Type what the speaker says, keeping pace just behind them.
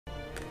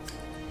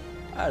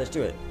Alright, let's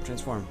do it.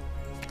 Transform.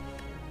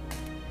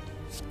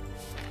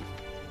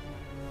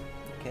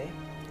 Okay.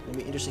 It'll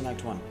be interesting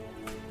Act 1.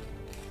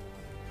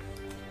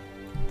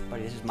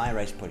 Buddy, this is my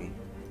rice pudding.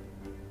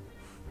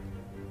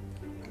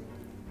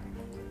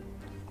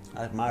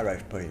 That's my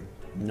rice pudding.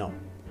 No.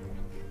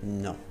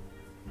 No.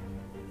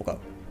 Okay.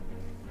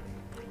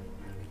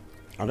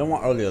 I don't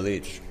want early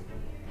elites.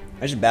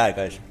 This is bad,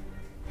 guys.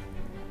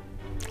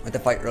 We have to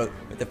fight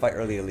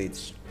early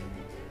elites.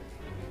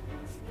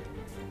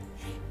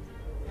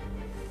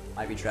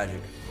 Might be tragic.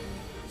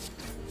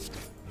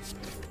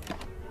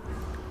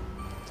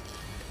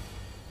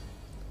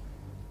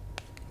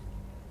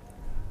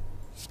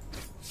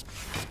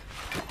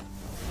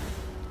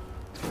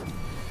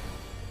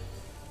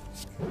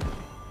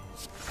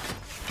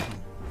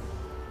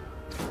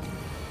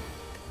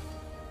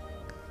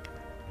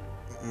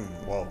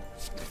 Whoa.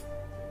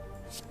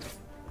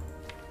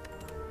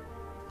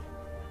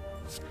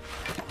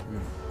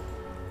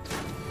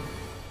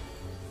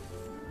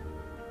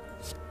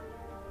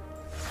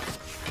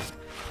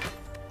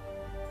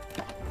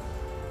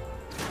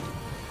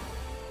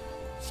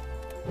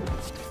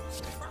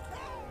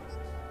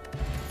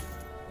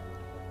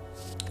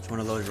 It's one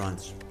of those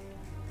runs.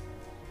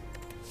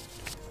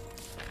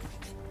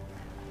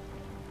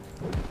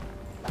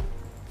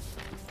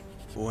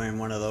 We're in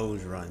one of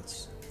those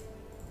runs.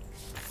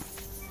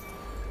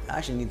 I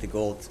actually need the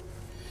gold.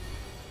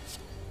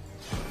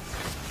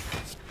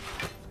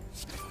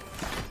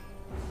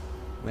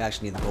 We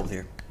actually need the gold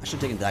here. I should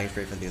have taken dagger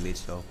straight for the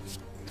elites though.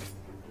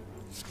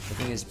 The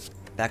thing is,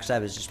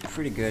 backstab is just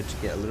pretty good to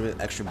get a little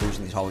bit extra boost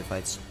in these hallway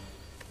fights.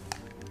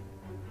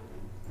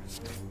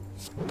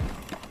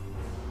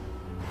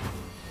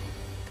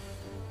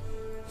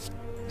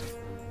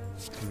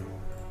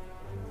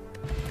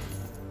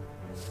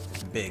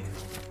 Big.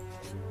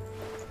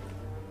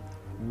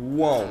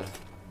 Whoa.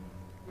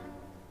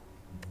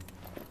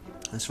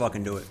 Let's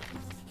fucking do it.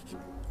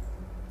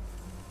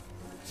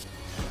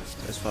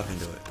 Let's fucking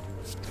do it.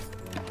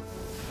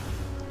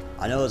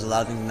 I know there's a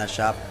lot of things in that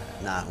shop.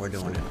 Nah, we're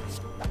doing it.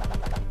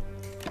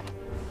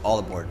 All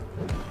aboard.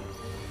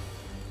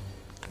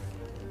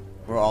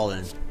 We're all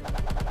in.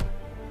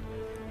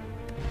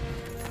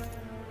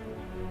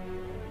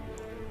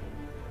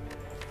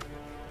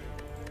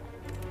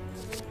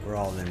 We're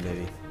all in,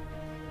 baby.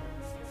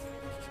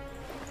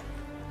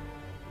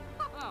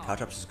 Cow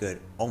chops is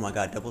good. Oh my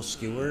god, double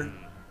skewer?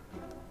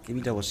 Give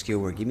me double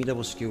skewer. Give me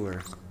double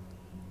skewer.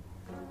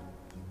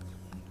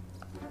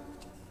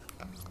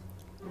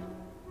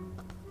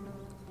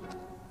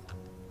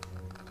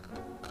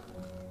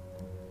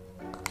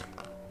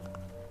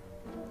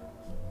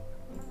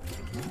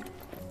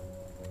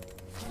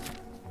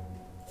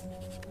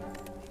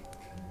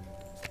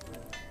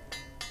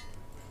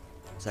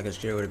 Second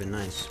skewer would have been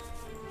nice.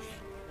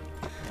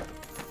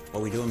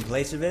 What we do in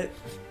place of it?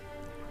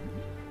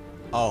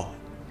 Oh,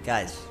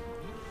 guys.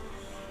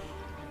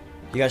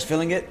 You guys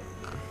feeling it?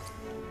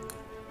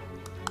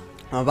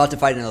 I'm about to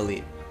fight an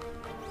elite.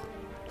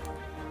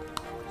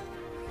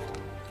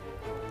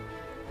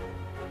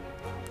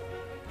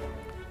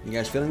 You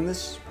guys feeling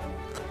this?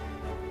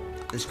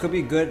 This could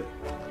be good.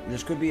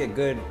 This could be a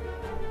good,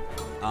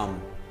 or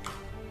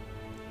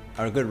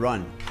a good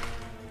run.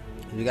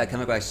 You got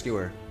coming by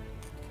skewer.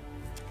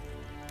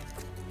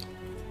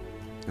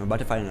 I'm about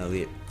to fight an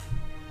elite.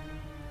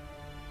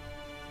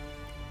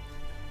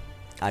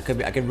 I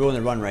could ruin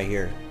the run right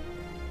here.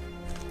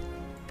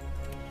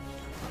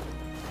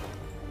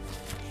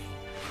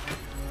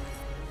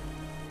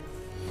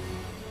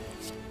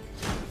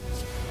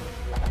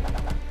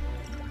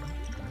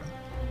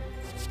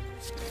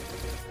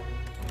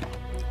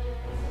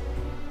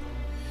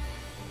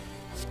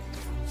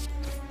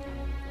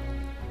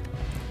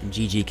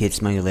 GG kids,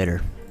 smell you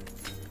later.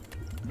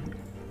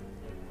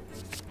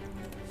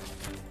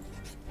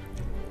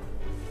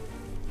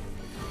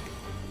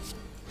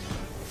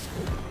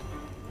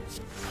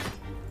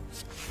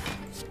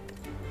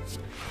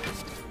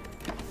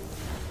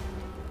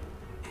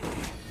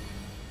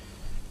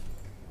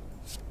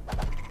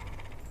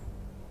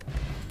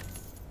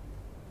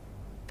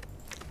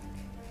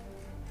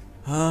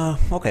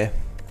 Okay.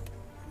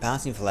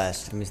 Bouncing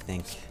flask, let me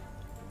think.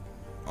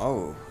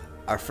 Oh,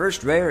 our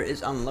first rare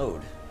is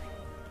unload.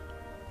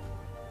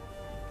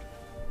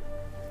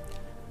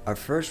 Our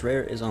first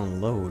rare is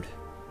unload.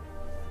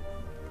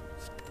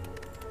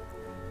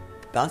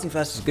 Bouncing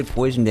flask is good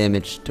poison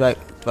damage. Do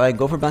I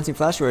go for bouncing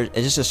flask or is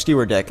this a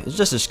skewer deck? It's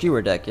just a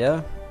skewer deck,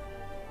 yeah?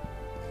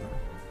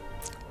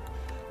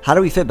 How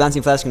do we fit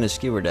bouncing flask in a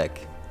skewer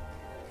deck?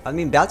 I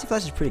mean, bouncing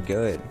flask is pretty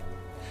good.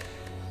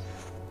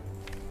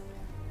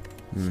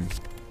 I'm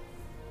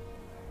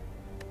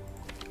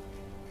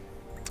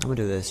gonna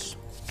do this.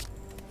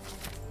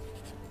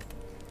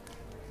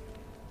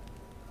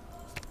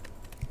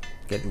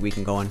 Get the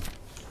weekend going.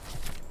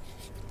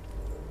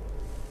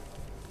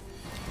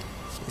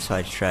 This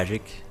fight's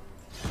tragic.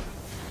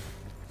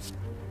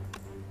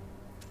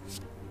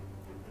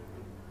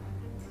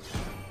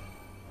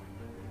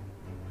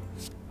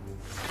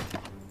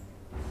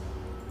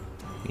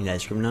 Need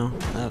ice cream now?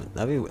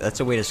 That's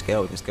a way to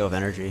scale. We can scale with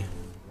energy.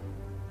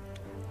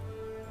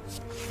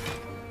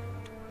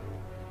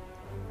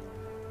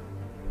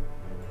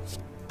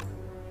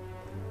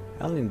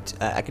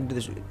 I can do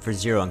this for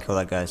 0 and kill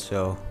that guy,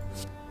 so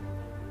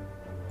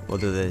we'll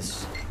do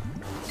this.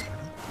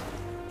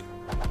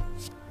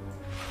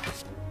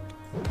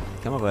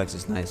 Chemical X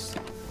is nice.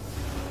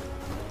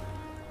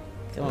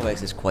 Chemical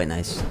X is quite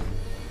nice.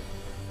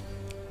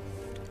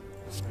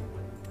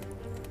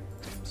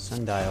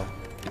 Sundial.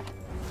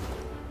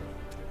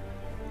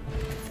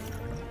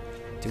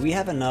 Do we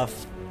have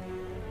enough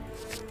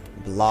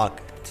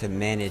block to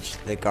manage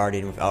the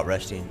Guardian without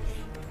resting?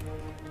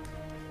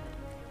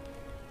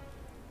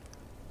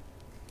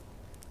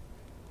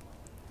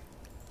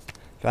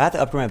 Do I have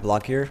to upgrade my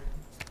block here?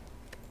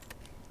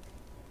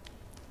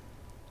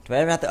 Do I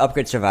ever have to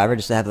upgrade Survivor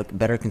just to have a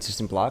better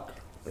consistent block?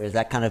 Or is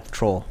that kind of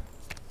troll?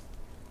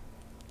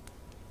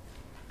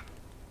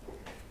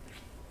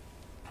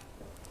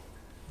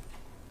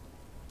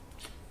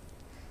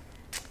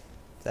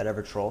 Is that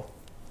ever troll?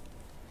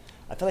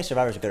 I feel like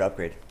Survivor's a good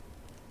upgrade.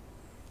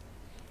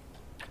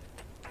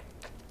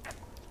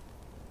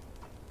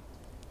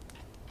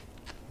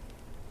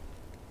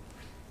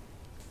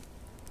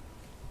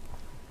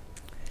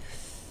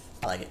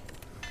 I like it.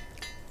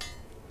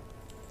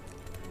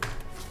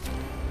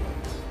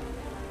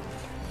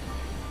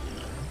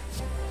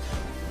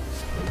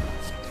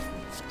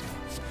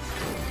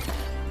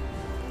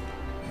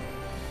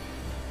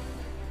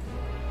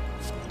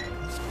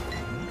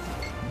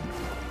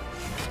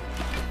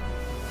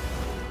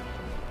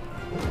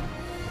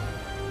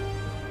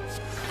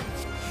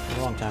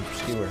 A long time for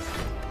Skewer.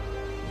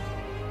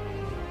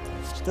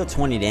 Still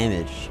 20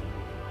 damage.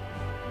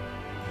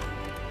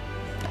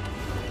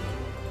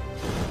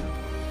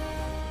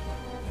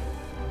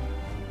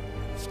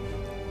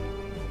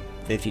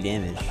 $50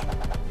 damage.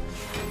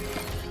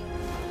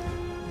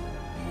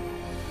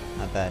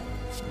 Not bad.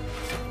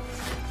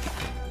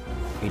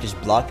 You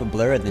just block with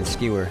Blur and then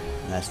Skewer.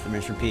 And that's the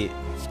rinse repeat.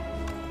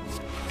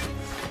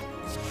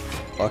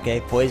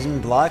 Okay,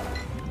 poison, block,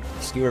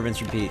 Skewer,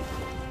 rinse repeat.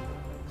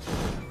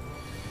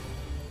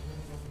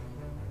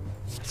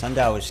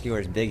 Sundial with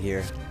Skewer is big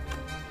here.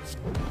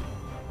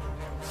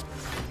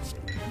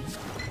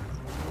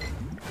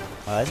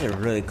 Oh, that's a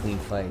really clean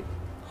fight.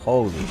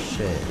 Holy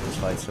shit, this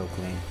fight's so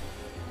clean.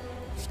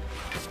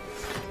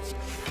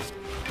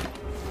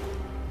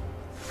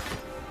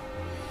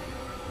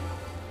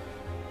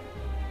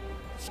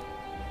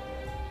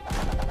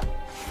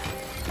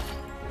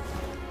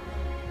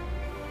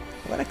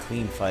 What a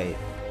clean fight.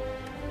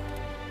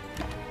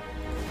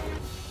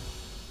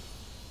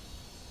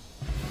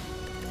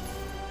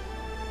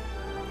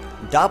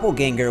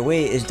 Doppelganger,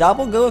 wait, is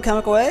Doppelganger a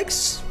Chemical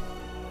X?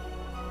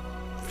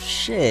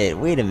 Shit,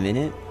 wait a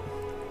minute.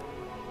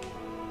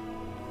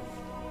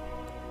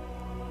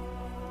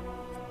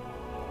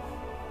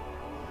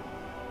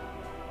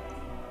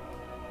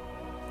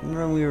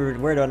 Remember when we were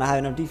worried about not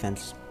having enough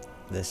defense?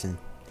 Listen,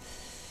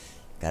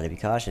 gotta be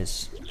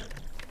cautious.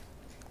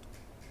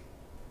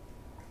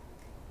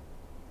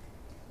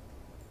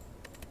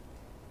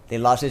 They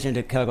lost it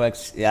into Chemical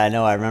X. Yeah, I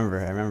know, I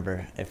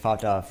remember. It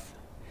popped off.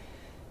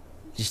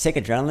 Just take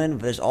Adrenaline,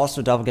 but there's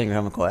also Doppelganger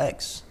Chemical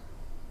X.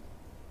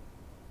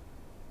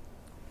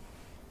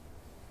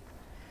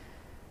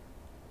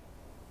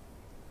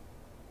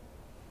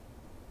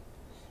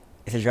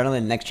 It's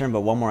Adrenaline next turn,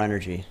 but 1 more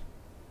energy.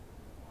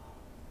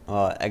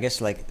 I guess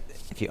like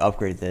if you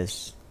upgrade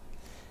this,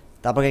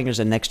 Doppelganger's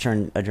a next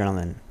turn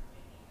Adrenaline.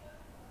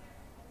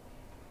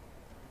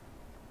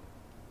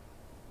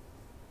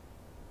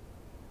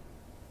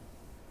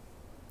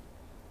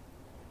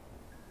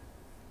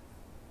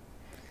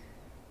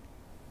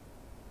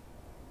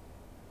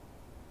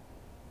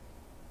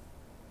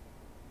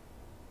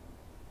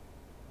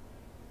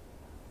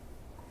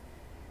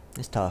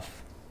 It's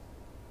tough.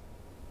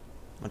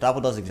 Well,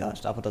 Doppel does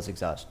exhaust. Doppel does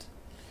exhaust.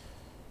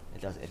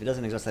 It does. If it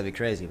doesn't exhaust, that'd be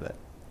crazy. But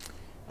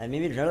and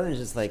maybe Adrenaline is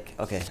just like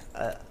okay.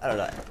 I don't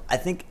know. I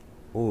think.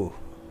 Ooh.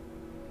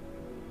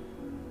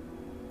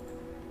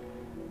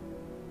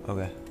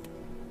 Okay.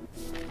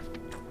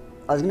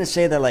 I was gonna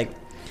say that like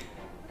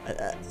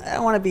I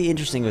want to be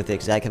interesting with it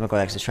because I have Chemical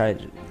X. Just try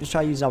to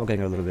use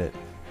Doppelganger a little bit.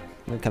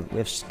 We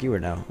have Skewer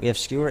now. We have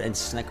Skewer and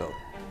Snecko.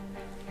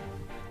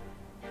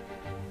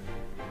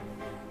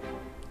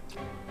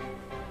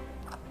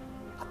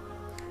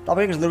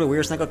 Doppelganger's a little bit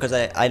weird, Snecko, because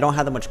I don't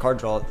have that much card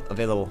draw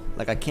available.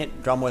 Like, I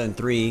can't draw more than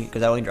 3,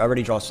 because I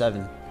already draw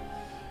 7.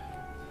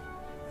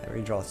 I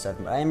already draw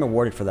 7. I am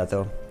rewarded for that,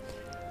 though.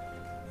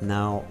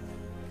 Now,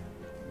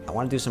 I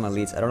want to do some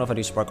elites. I don't know if I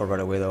do Sparkle right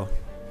away, though.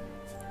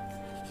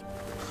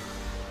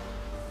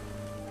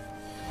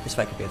 This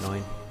fight could be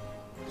annoying.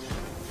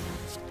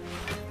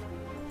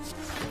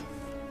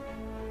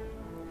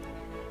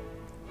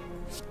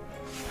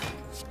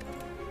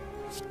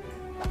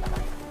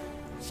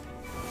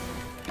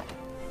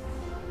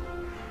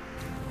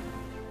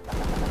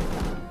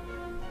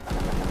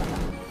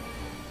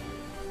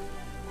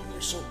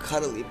 So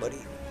cuddly, buddy.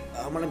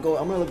 I'm gonna go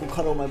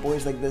cuddle my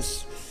boys like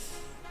this.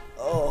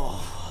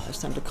 Oh.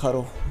 time to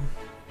cuddle.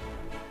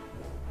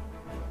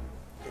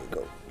 There you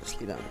go.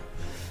 Just lay down.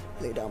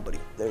 Lay down, buddy.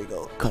 There you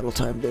go. Cuddle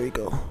time. There you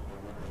go.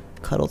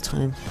 Cuddle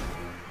time.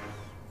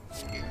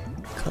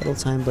 Cuddle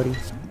time, buddy.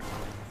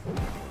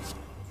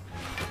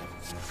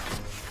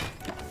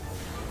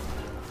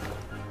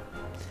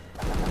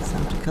 It's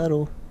time to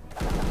cuddle.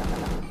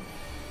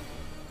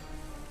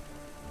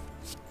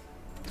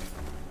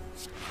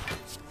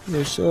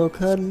 You're so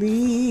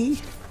cuddly.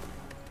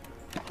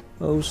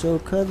 Oh, so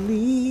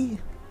cuddly.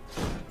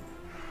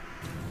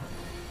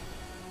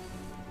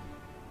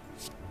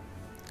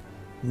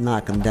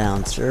 Knock him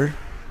down, sir.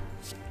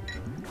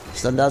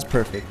 Sundial's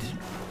perfect.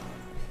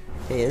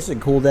 Hey, this is a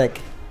cool deck.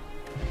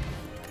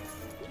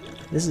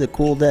 This is a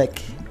cool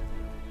deck.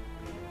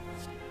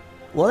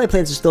 Walleye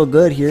plants are still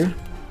good here.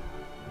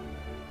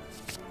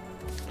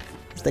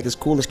 This deck is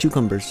cool as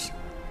cucumbers.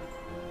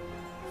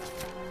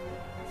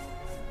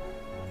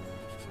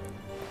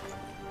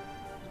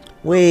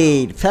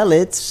 Wait,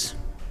 pellets?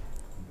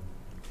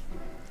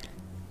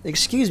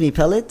 Excuse me,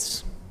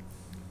 pellets?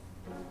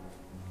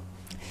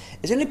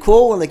 Isn't it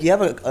cool when like you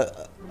have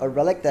a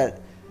relic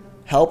that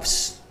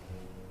helps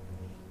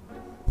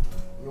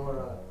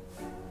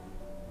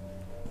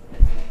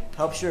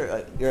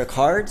your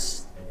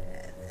cards,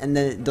 and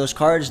then those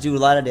cards do a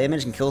lot of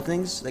damage and kill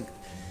things? Like,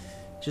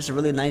 just a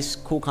really nice,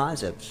 cool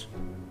concept.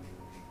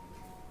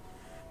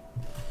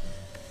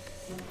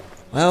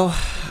 Well,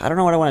 I don't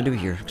know what I want to do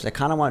here, because I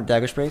kind of want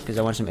Dagger Spray, because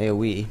I want some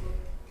AoE.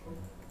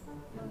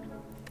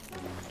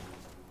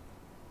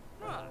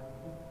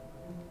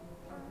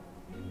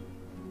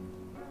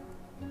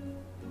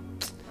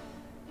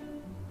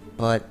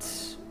 But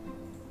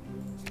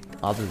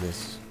I'll do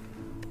this.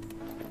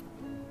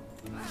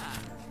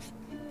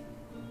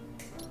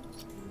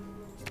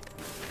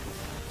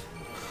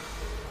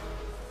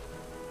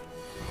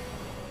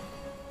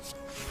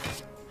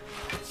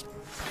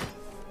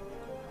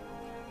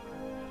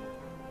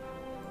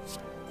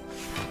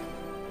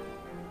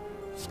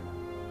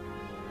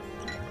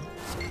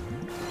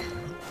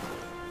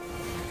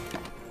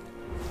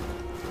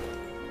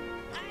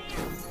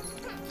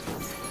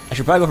 I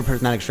should probably go for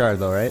Prismatic Shard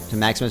though, right? To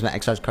maximize my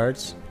exercise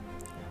cards.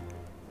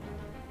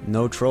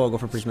 No troll, I'll go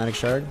for Prismatic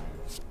Shard.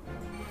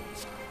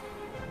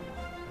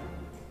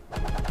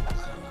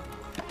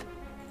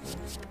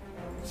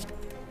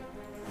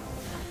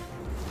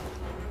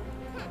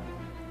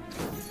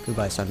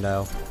 Goodbye,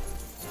 Sundial.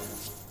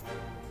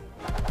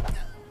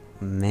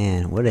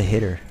 Man, what a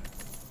hitter.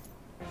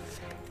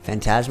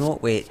 Phantasmal?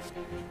 Wait.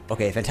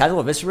 Okay,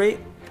 Phantasmal Eviscerate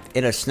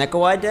in a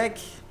Snecko deck?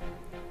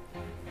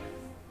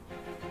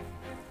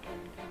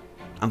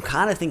 I'm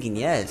kind of thinking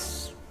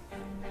yes.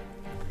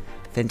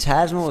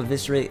 Phantasmal,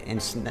 Eviscerate,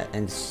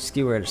 and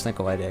Skewer at a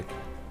Snecko deck.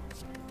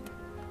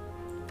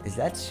 Is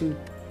that too...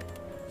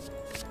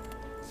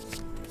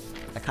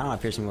 I kind of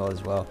want Piercing Will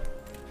as well.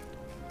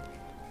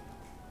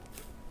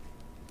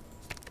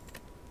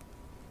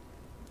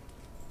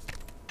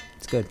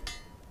 It's good.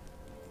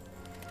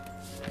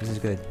 This is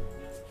good.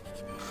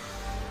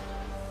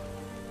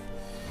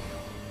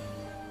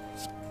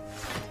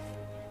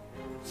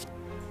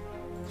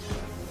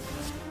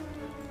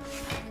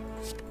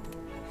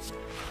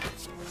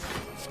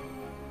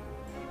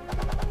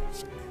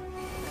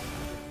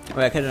 Oh,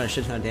 I could have done a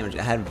shit ton of damage.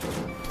 I had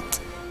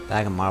a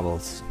bag of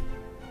marbles.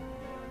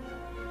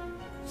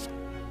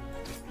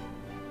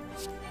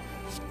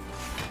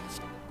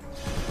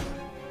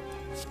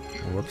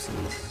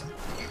 Whoopsies.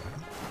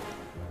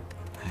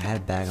 I had a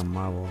bag of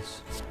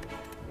marbles.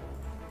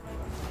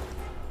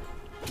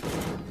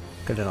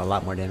 Could have done a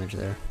lot more damage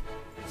there.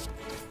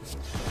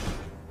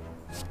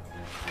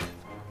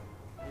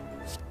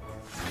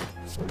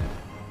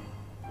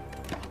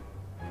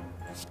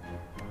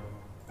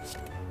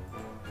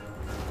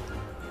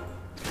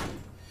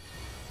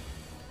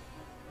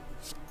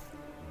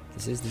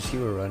 This is the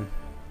skewer run.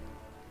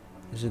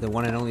 This is the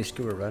one and only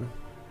skewer run.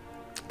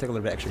 Took a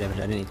little bit extra damage,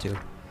 I didn't need to.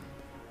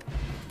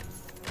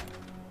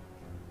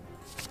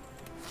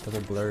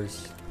 Double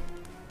blurs.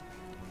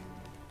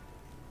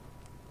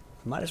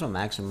 Might as well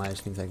maximize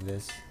things like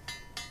this.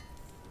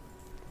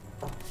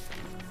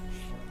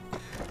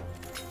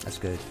 That's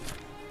good.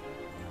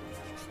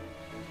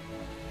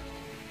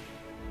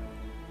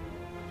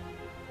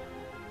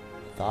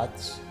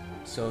 Thoughts?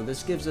 So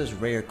this gives us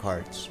rare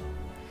cards.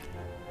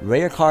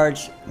 Rare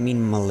cards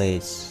mean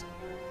melees,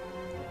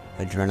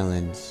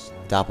 adrenalines,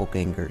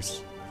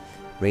 doppelgangers,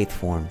 wraith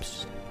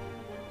forms.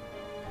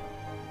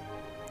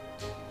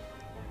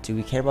 Do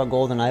we care about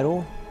Golden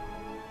Idol?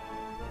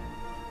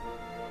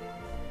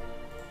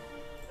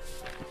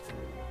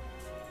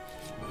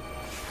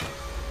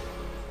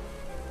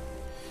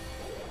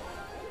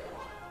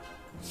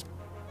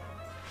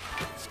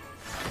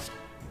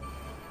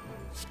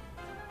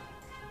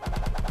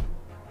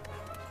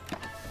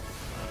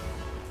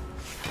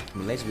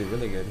 Melees would be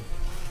really good.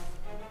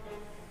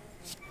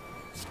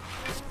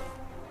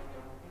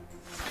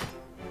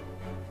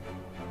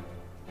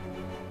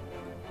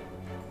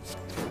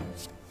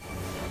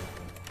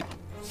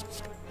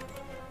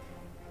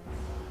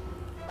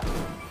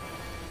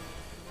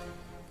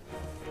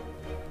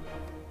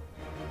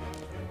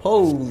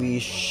 Holy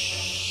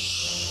shit.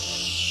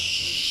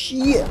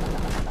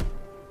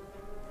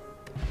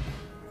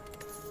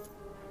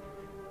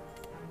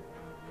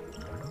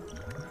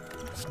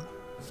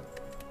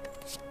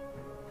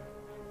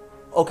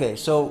 Okay,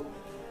 so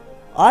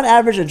on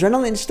average,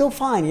 adrenaline is still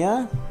fine,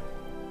 yeah?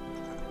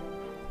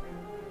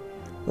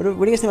 What do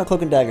you guys think about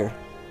Cloak and Dagger?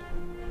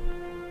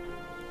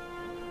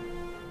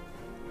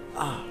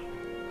 Ah.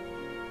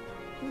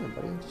 Yeah,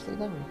 buddy, just lay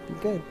down. Be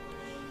good.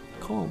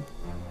 Calm.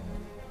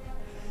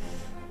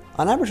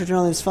 On average,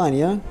 adrenaline is fine,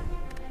 yeah?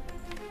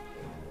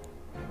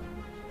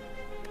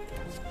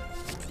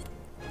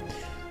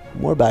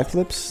 More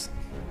backflips.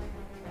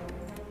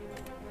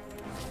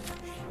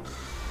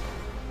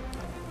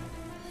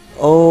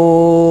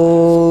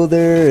 Oh,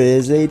 there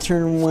is a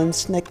turn 1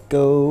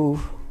 Snecko.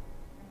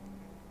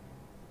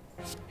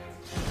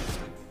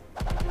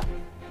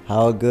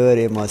 How good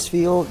it must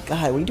feel.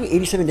 God, when you do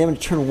 87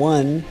 damage turn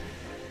 1,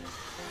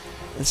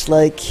 it's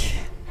like...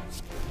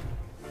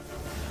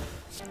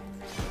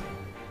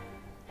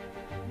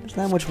 there's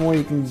not much more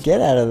you can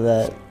get out of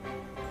that. It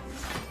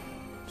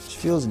just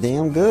feels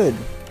damn good.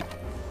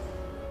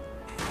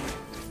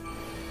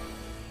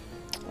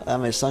 I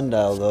have my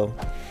sundial though.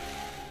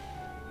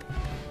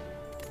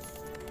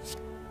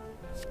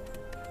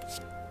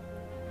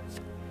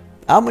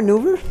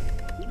 Outmaneuver?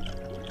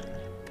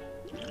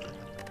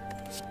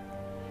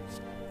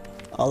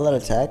 All out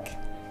attack?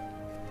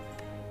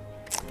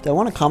 Do I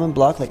want a common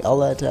block like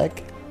all out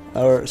attack?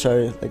 Or,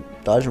 sorry,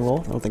 like dodge and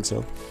roll? I don't think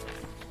so.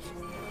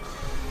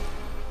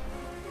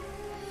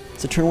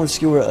 It's a turn 1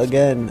 skewer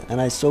again, and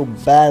I so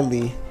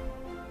badly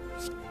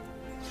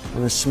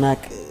want to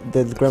smack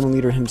the gremlin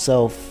leader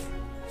himself.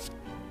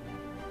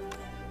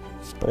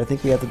 But I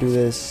think we have to do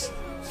this.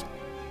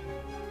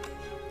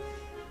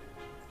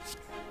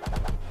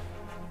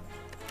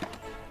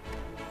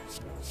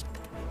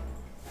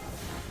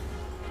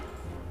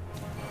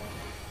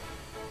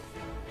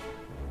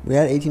 We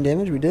had 18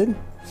 damage? We did?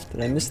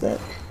 Did I miss that?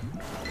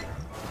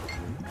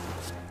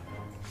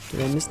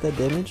 Did I miss that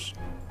damage?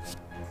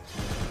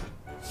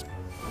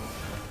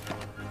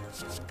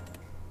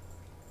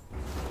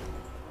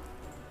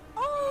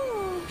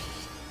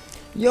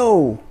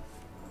 Yo!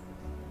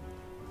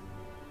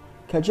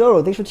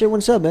 Kajoro, thanks for tier 1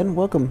 sub, man.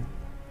 Welcome.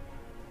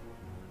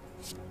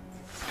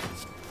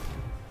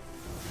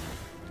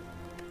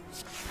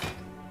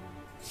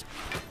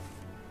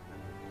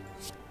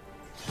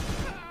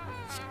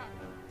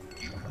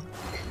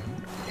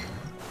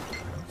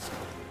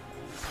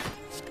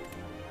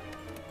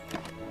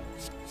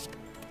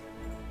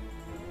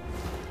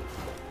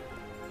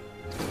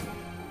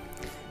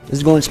 This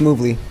is going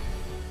smoothly.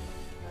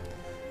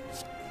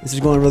 This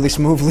is going really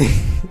smoothly.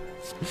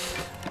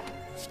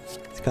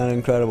 It's kind of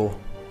incredible.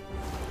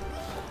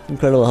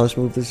 Incredible how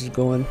smooth this is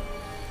going.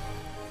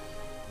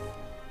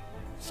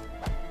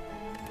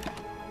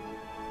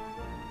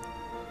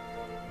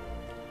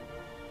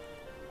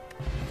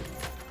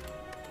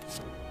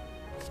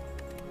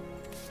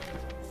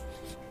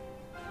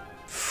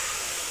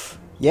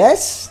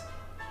 Yes?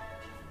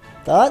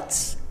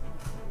 Thoughts?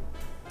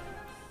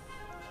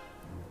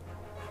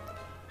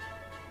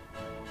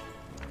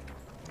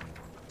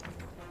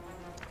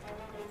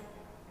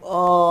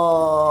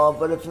 Oh,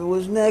 but if it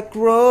was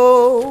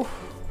Necro,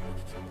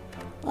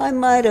 I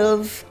might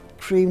have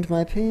creamed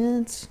my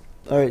pants.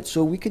 Alright,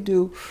 so we could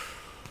do...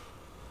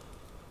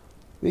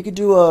 we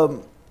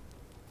don't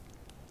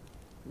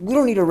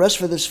need a rest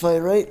for this fight,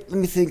 right? Let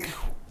me think.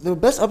 The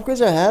best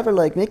upgrades I have are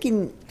like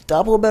making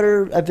Doppel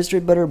better,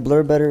 Eviscerate better,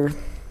 Blur better,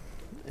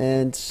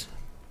 and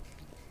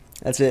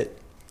that's it.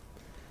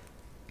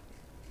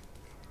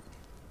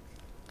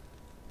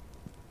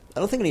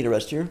 I don't think I need a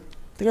rest here.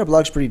 I think our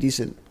block's pretty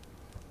decent.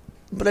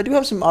 But I do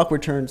have some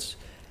awkward turns.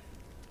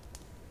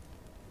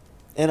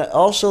 And I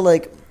also,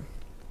 like...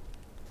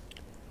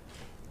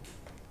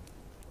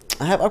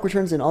 I have awkward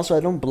turns, and also I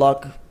don't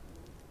block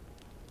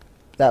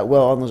that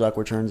well on those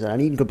awkward turns. And I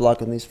need good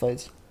block in these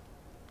fights.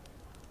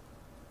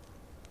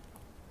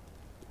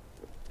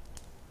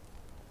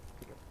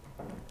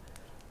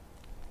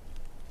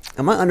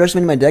 Am I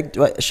underestimating my deck?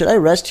 Should I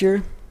rest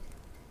here?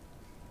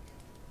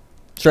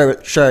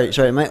 Sorry.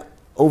 Am I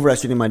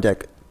overestimating my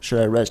deck?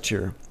 Should I rest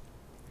here?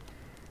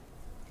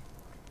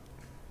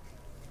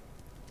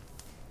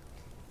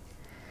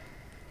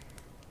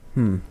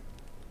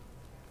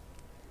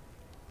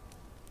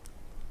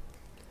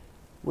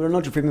 We don't know,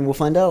 True Premium. We'll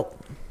find out.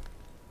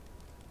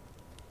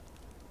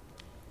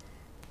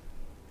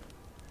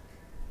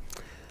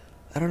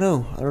 I don't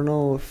know. I don't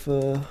know if,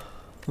 I'm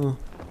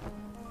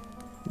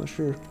not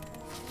sure.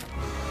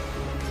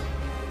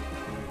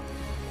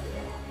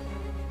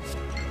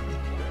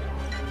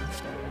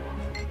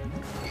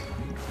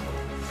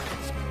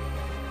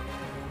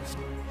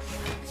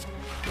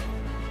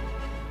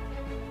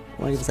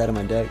 I want to get this out of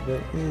my deck,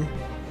 but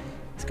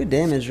it's good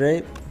damage,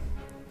 right?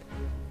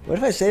 What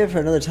if I save it for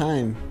another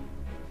time?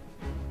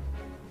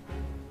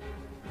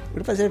 What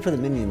if I save it for the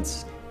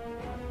minions?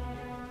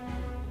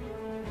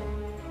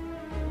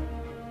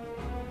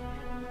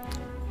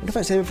 What if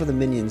I save it for the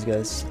minions,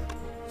 guys?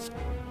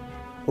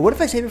 But what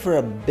if I save it for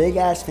a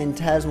big-ass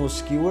Phantasmal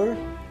Skewer?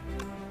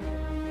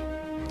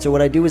 So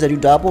what I do is I do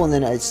Doppel and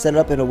then I set it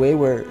up in a way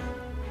where...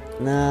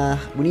 Nah,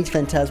 we need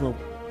Phantasmal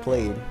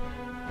Blade.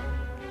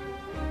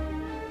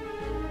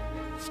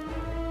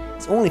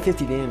 It's only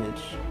 50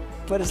 damage.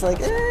 But it's like,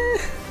 50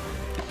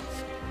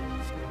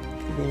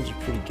 damage is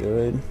pretty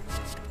good.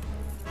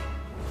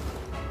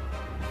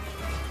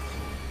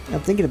 I'm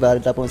thinking about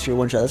it, Doppel Skewer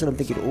one shot. That's what I'm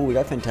thinking. Oh, we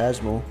got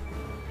Phantasmal.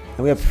 And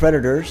we have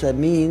Predator, so that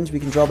means we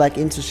can draw back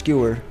into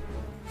Skewer.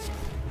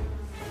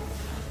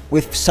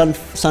 With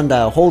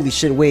Sundial. Holy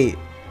shit, wait.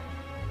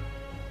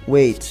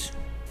 Wait.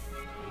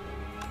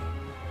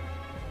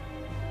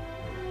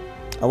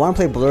 I want to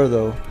play Blur,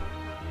 though.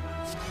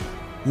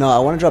 No, I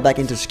want to draw back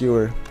into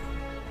Skewer.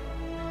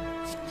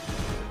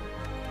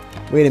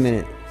 Wait a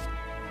minute.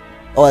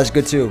 Oh, that's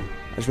good, too.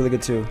 That's really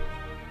good, too.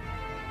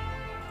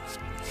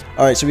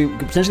 Alright, so we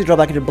could potentially draw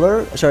back into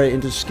Blur. Sorry,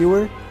 into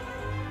Skewer.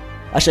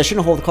 Actually, I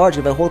shouldn't hold cards.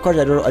 If I hold cards,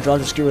 I draw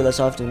into Skewer less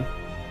often.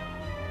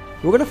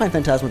 We're going to find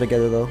Phantasmal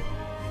together, though.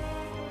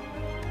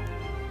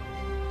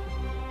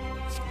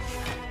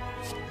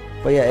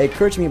 But yeah, it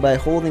occurred to me by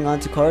holding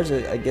onto cards,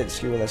 I get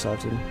Skewer less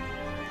often.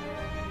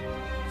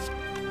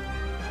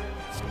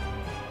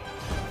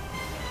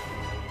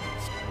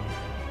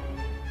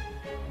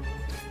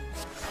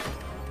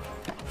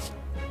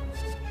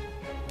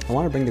 I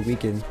want to bring the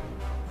Weaken.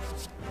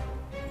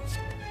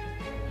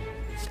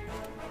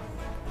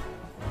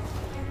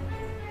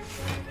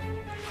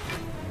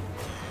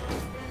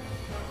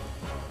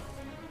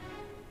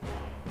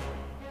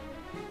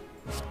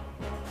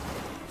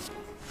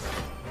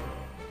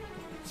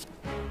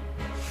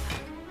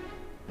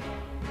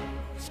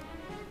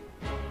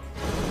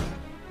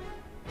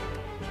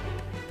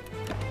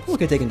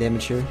 Okay, taking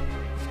damage here.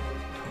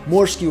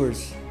 More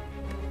Skewers.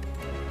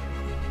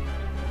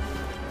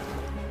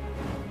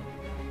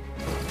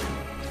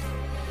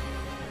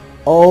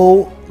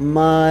 Oh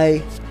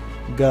my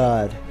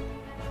god.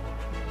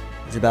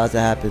 It's about to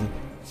happen.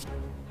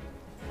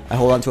 I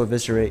hold on to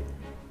Eviscerate.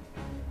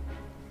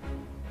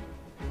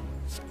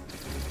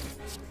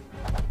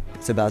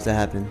 It's about to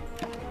happen.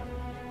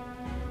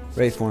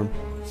 Wraith form.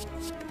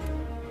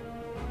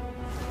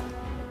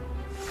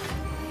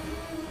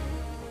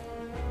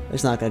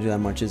 It's not gonna do that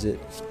much, is it?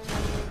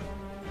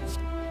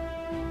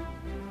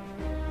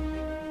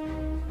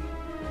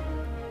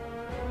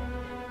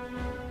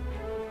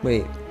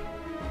 Wait.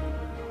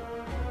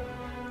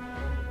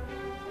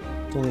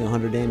 It's only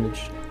 100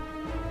 damage.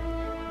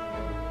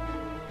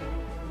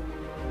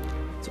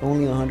 It's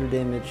only 100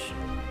 damage.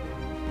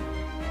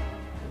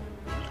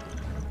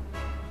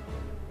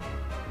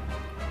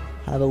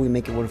 How about we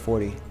make it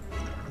 140?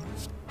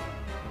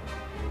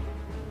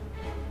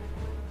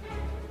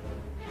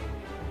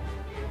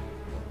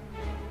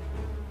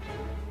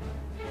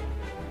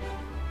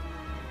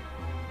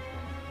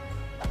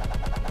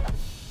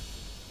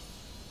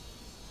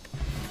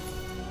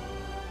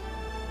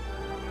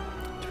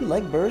 Do we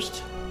like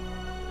burst?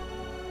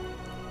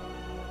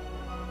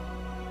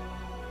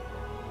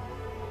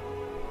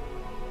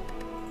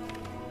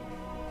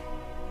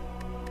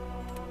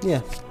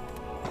 Yeah.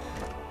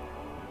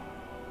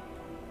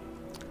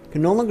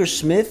 Can no longer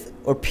Smith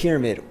or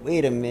Pyramid.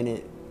 Wait a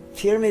minute.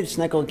 Pyramid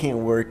Sneckle can't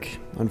work,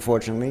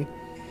 unfortunately.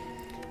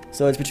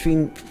 So it's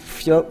between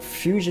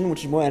Fusion,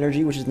 which is more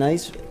energy, which is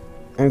nice,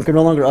 and can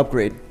no longer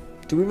upgrade.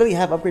 Do we really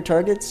have upgrade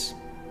targets?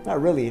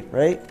 Not really,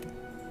 right?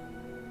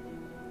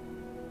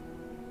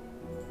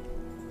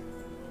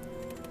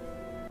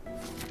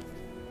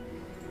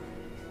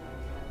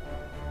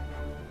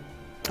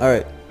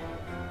 Alright.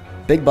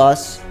 Big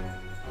boss.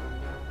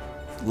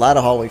 A lot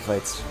of hallway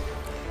fights.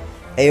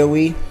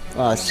 AoE.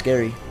 Ah,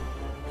 scary.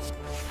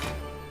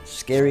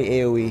 Scary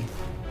AoE.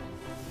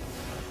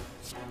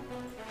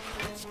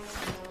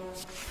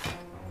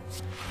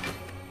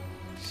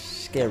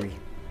 Scary.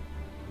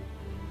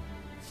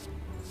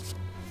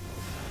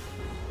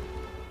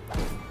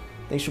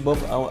 Thanks for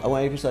both. I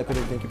want you so I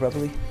couldn't thank you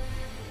properly.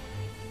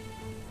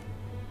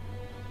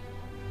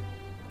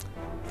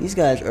 These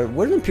guys are.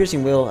 What is in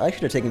Piercing Will? I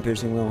should have taken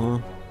Piercing Will,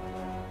 huh?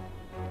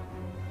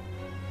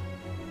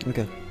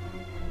 Okay.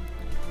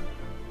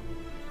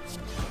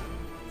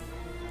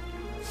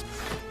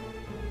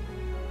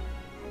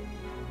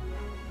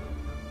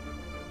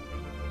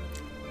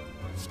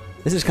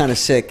 This is kind of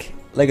sick.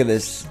 Look at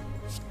this.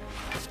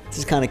 This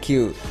is kind of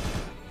cute.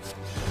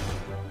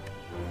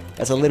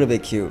 That's a little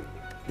bit cute.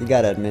 You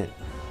gotta admit.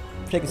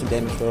 I'm taking some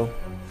damage though.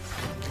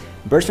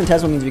 Burst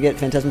Phantasmal means we get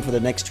Phantasmal for the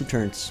next 2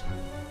 turns.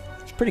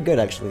 It's pretty good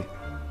actually.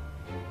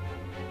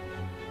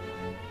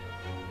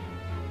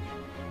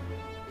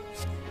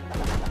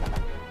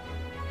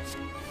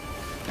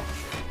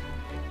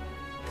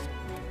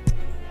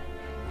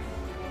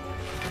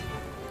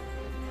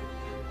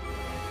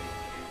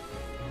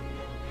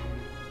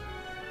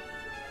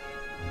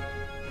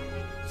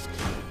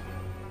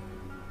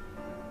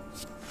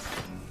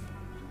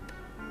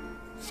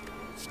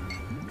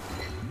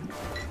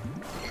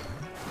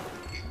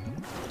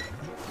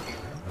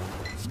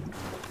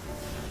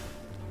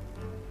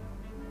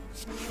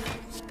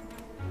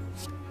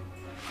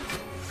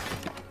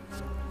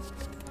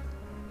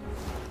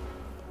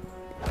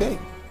 Okay.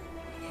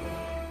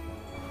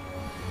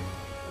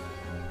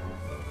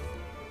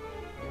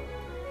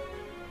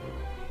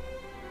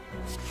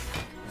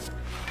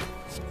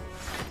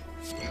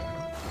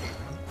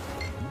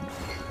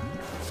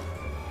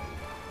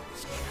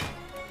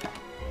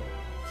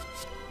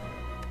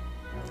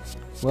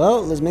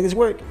 Well, let's make this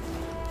work.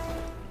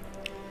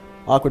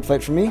 Awkward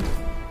fight for me.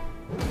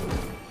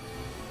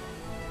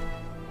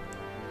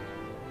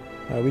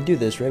 Alright, we do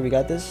this, right? We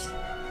got this.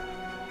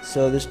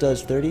 So this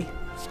does 30.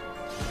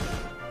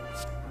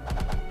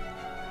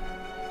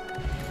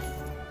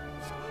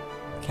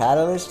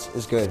 Catalyst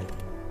is good.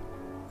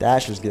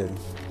 Dash is good.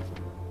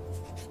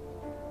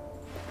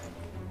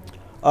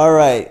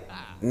 Alright,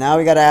 now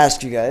we gotta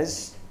ask you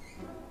guys.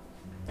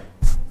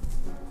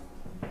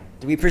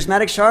 Do we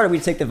Prismatic Shard or we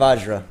take the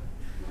Vajra?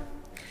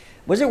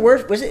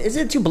 Is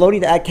it too bloaty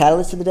to add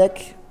Catalyst to the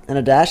deck and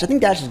a Dash? I think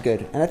Dash is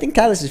good, and I think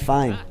Catalyst is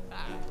fine.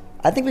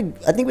 I think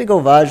we go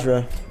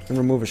Vajra and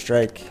remove a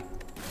strike.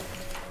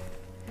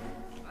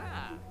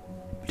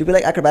 Do we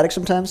like Acrobatics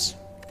sometimes?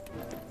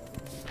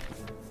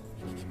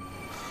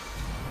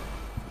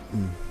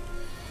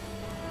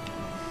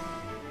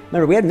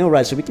 Remember, we had no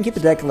rise, so we can keep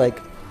the deck like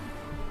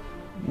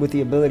with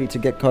the ability to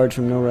get cards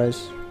from no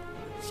rise.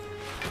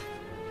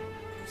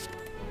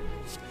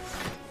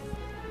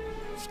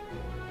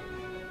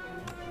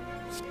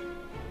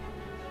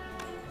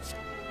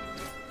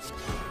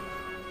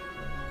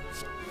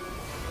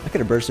 I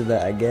could have bursted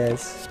that, I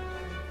guess.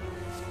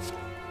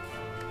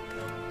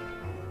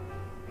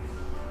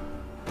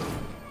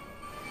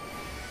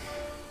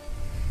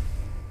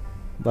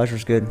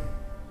 Vajra's good.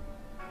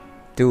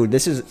 Dude,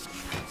 this is...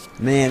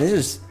 Man,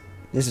 this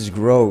is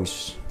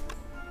gross.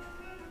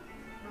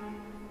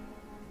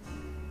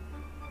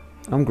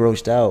 I'm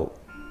grossed out.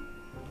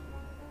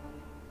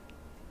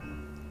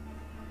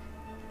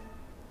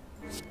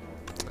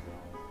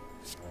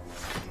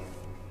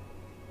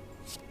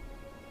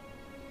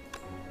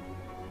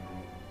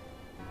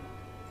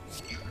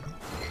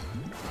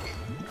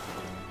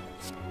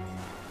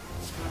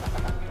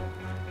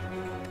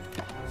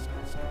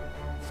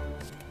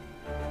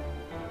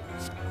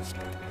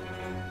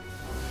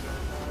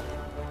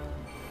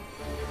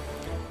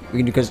 We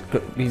can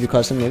do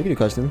custom. Yeah, we can do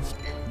custom.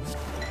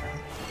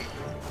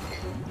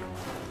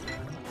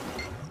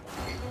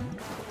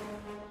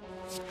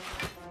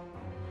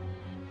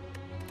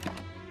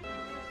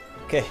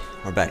 Okay,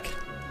 we're back.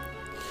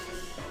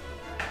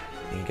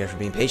 Thank you guys for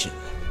being patient.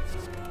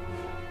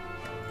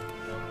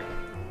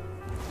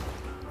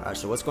 Alright,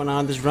 so what's going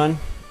on with this run?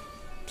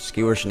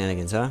 Skewer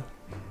shenanigans, huh?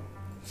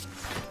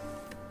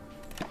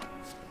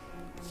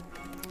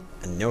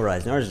 And no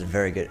rise. No rise is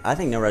very good. I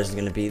think no rise is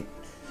gonna be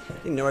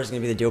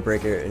the deal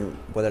breaker in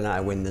whether or not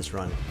I win this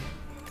run.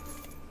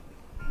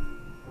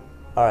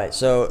 Alright,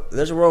 so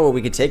there's a world where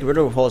we could take rid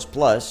of Pulse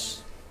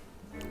Plus.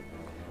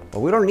 But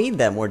we don't need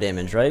that more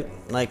damage, right?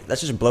 Like,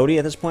 that's just bloaty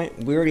at this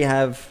point. We already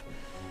have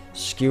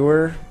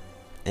Skewer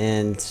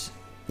and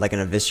like an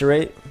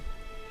Eviscerate.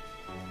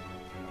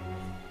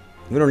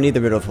 We don't need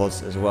the Riddle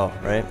Pulse as well,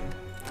 right?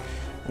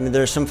 I mean,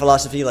 there's some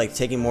philosophy like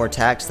taking more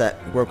attacks that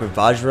work with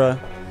Vajra.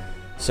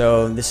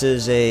 So this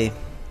is a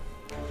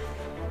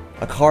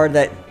card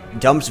that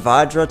dumps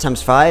Vajra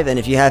times 5, and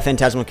if you have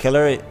Phantasmal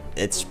Killer,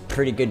 it's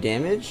pretty good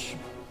damage.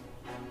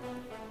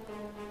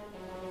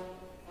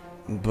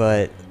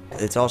 But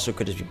it's also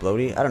could just be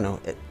bloaty. I don't know.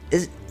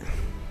 It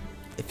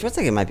feels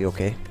like it might be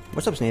okay.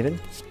 What's up, Snaven?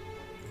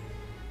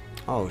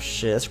 Oh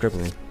shit, that's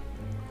crippling.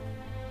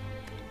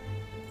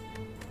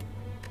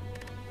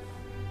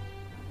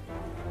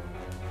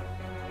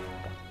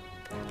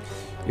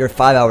 You're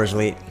 5 hours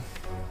late.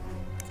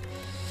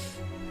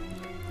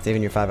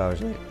 Snaven, you're 5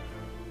 hours late.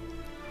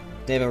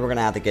 David, we're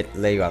gonna have to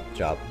lay you off the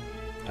job.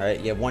 Alright,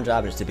 you have one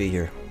job and it's to be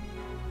here.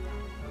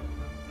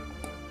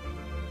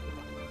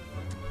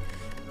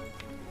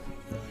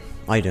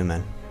 How you doing,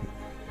 man?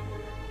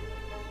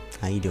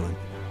 How you doing?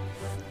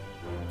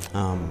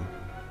 I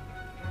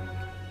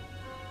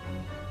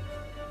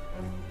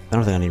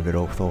don't think I need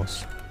Riddle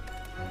Force.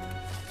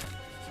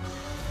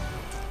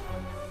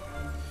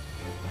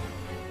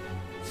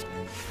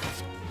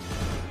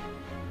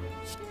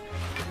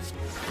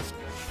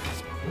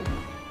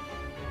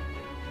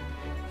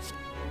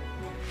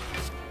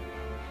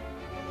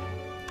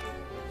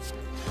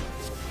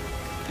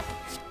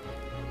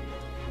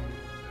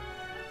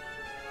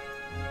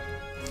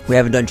 We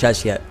haven't done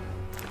chess yet.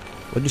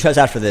 We'll do chess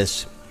after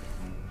this.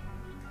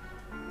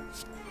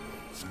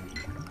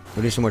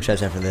 We'll do some more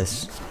chess after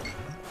this.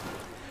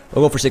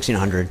 We'll go for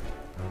 1600.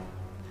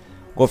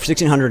 Go for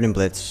 1600 in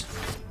Blitz.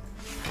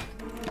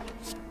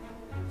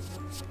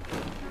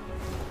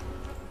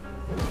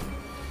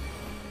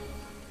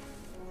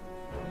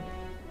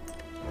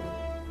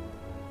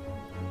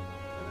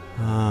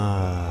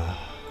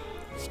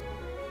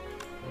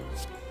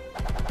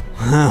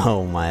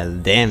 Oh, my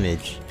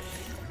damage.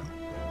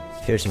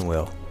 Piercing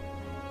Whale.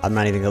 I'm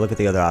not even gonna look at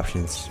the other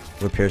options.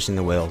 We're piercing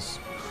the whales.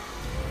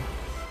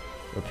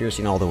 We're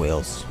piercing all the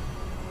whales.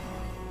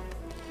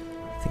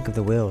 Think of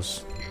the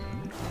whales.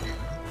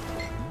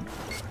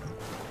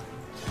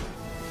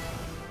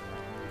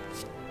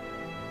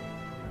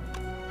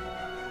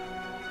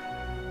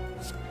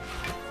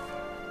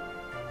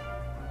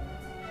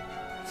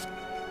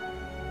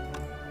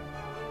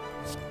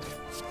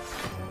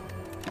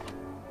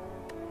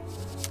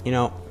 You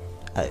know,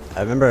 I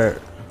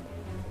remember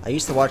I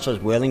used to watch those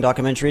whaling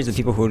documentaries with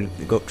people who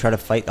would go try to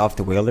fight off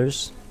the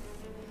whalers.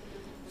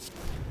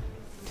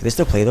 Do they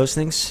still play those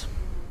things?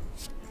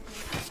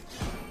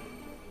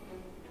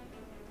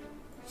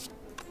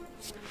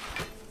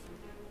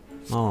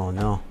 Oh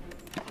no.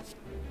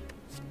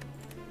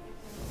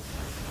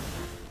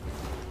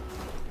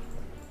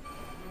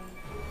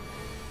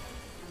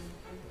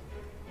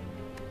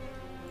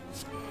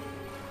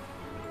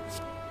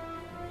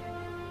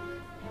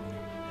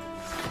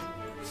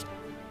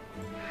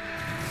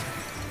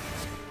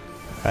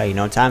 Alright, you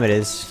know what time it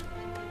is.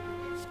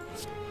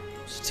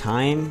 It's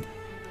time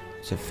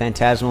to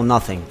Phantasmal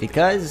nothing.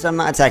 Because I'm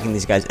not attacking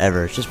these guys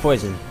ever. It's just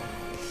poison.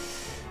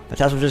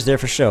 Phantasmal just there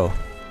for show.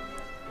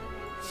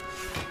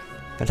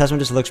 Phantasmal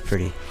just looks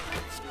pretty.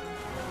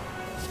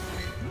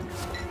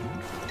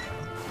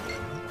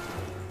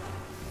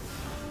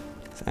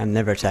 I'm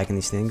never attacking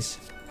these things.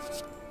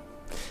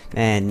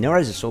 Man,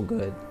 Nora's is so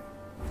good.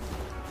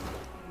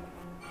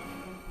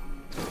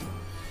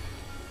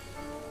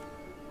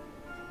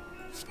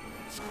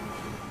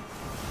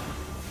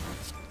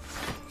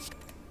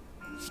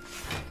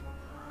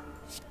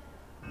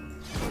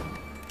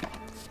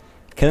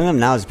 Killing them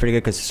now is pretty good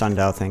because of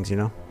sundial things, you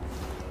know?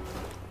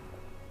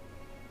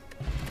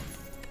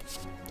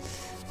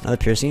 Another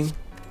piercing.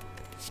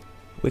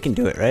 We can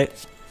do it, right?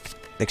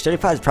 The Dexterity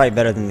Pot is probably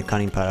better than the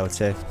Cunning Pot, I would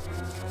say.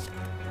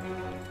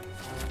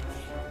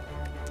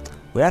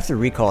 We have to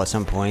recall at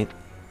some point.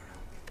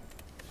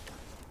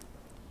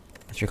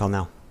 Let's recall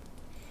now.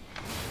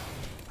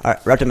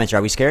 Alright, Raptor Mentor,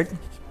 are we scared?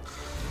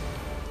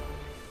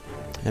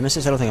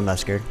 Nemesis, I don't think I'm that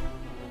scared.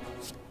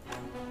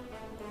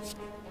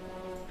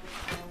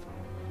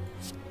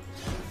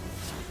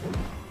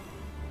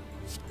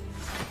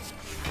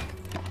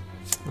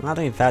 I'm not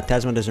thinking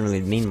Phantasmal doesn't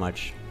really mean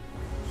much.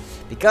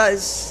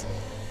 Because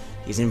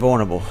he's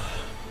invulnerable.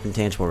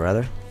 Intangible,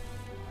 rather.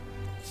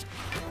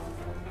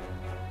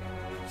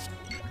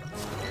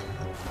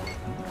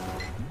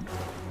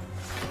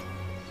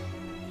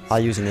 I'll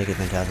use a Naked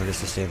Phantasmal just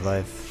to save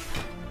life.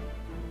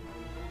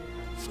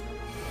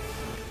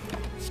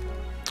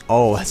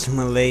 Oh, that's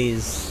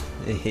malaise.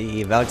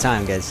 About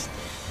time, guys.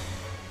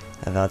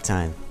 About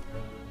time.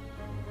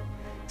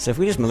 So if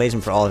we just malaise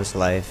him for all of his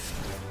life,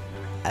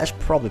 that's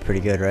probably pretty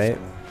good, right?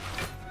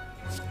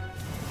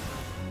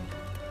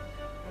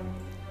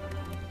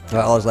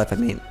 Well, all his life, I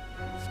mean.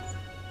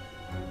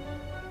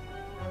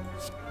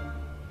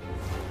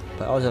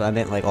 But also, I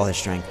meant like all his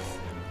strength.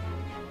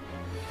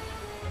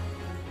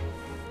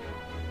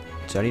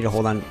 So I need to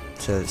hold on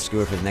to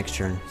Skewer for the next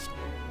turn.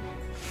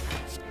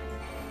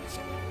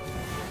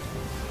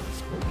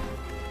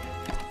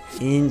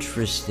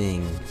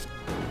 Interesting.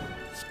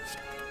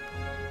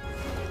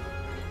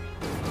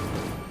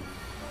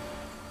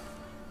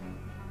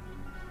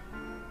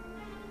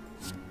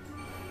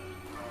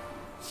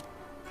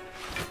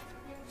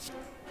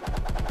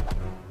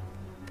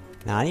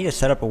 Now I need to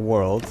set up a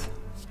world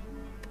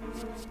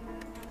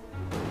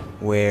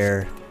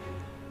where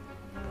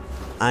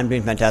I'm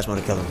doing Phantasmal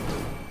to kill him.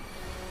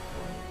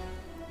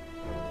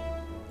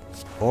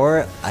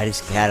 Or I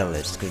just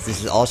Catalyst, because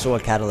this is also a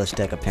Catalyst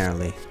deck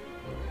apparently.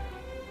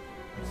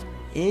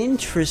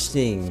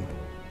 Interesting.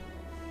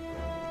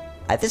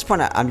 At this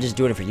point I'm just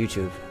doing it for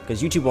YouTube,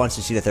 because YouTube wants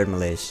to see the third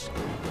malaise.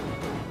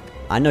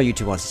 I know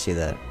YouTube wants to see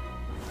that.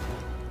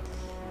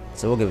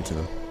 So we'll give it to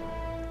them.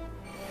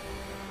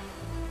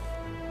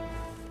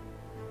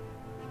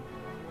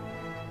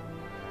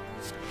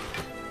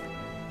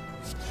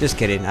 Just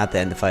kidding, not the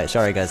end of the fight.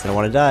 Sorry guys, I don't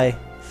want to die.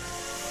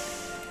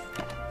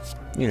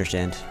 You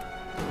understand.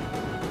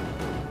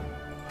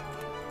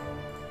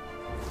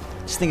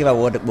 Just think about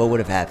what would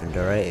have happened,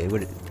 alright? It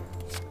would.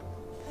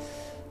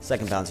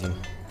 Second bouncing.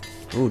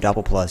 Ooh,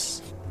 double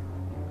plus.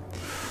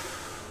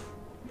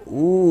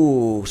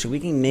 Ooh, so we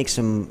can make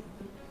some.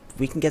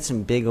 We can get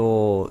some big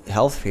ol'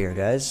 health here,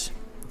 guys.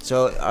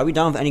 So, are we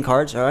done with any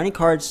cards? Are any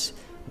cards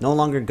no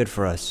longer good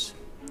for us?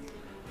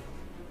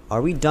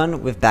 Are we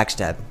done with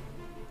Backstab?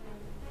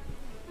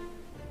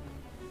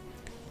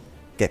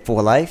 Get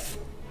full life.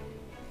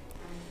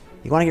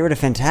 You want to get rid of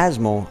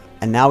Phantasmal,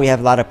 and now we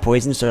have a lot of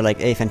poison, so they're like,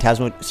 hey,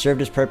 Phantasmal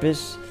served its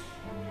purpose.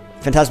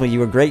 Phantasmal, you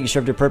were great, you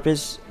served your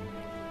purpose,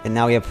 and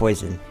now we have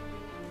poison.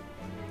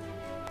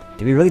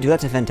 Did we really do that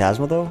to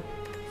Phantasmal, though?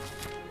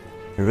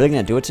 We're really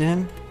gonna do it to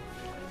him?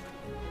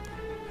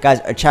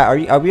 Guys,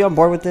 chat, are we on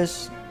board with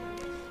this?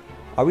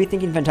 Are we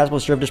thinking Phantasmal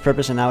served its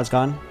purpose and now it's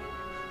gone?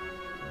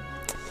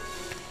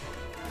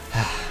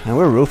 And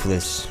we're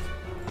ruthless.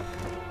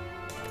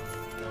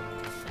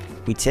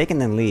 We take and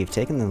then leave.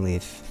 Take and then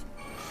leave.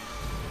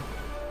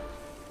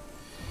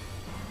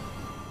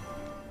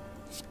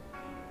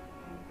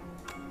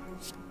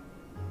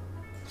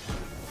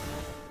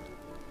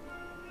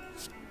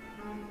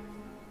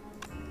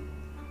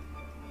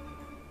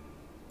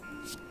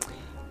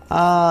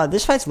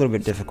 This fight's a little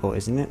bit difficult,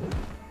 isn't it?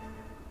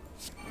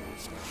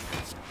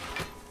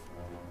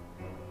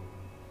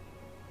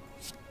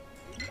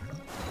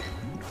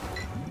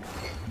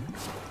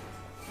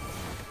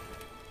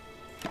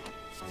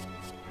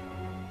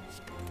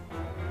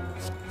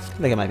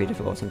 I think it might be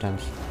difficult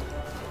sometimes.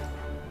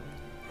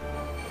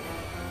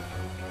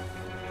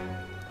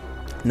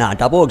 Nah,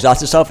 double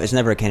exhaust itself is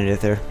never a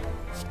candidate there.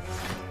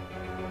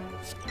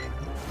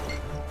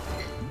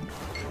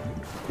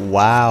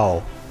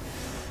 Wow.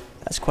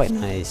 That's quite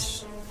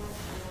nice.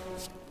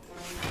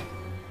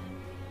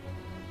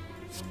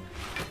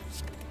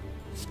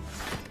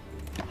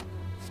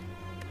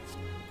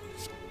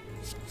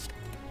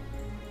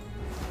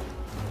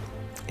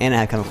 And I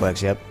have chemical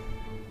X, yep.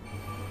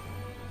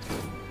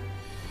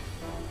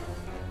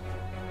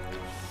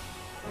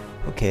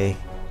 Okay.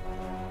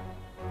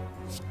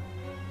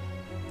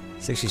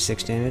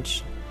 66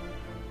 damage.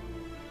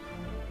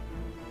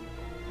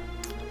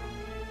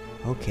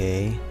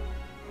 Okay.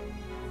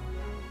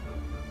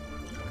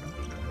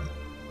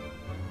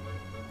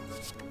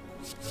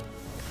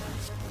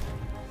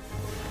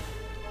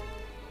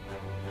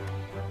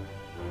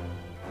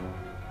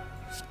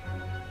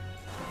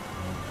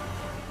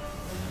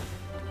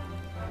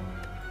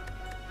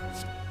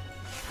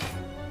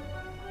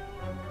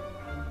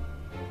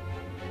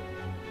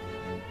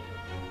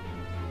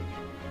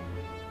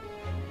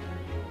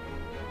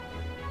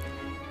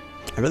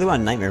 I really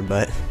want a nightmare,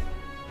 but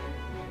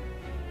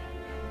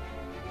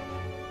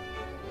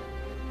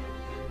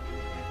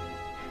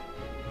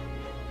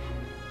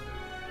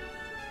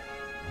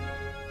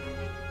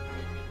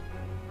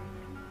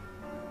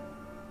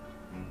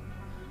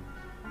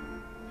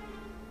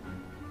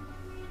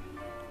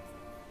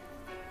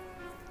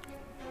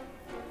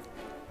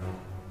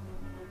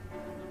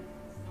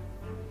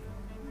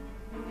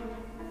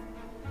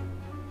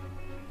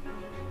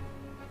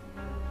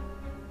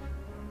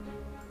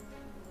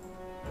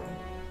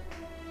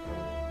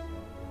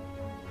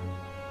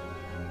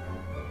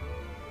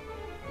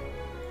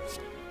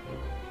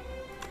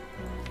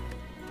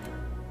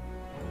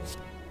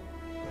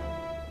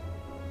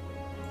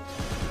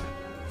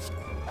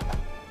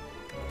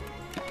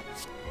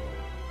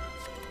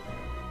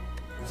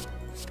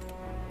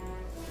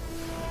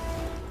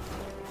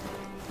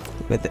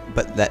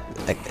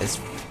that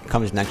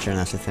comes next turn.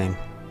 That's the thing.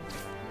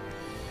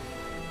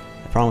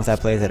 The problem with that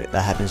play is that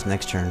that happens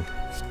next turn.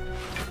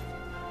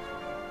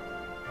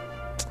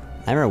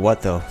 Nightmare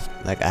what though?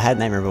 Like I had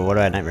nightmare, but what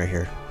do I nightmare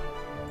here?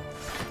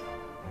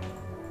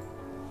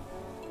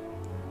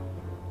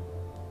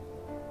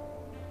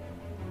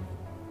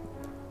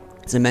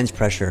 It's immense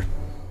pressure.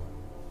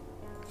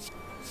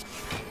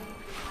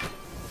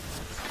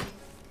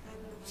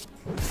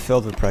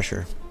 Filled with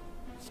pressure.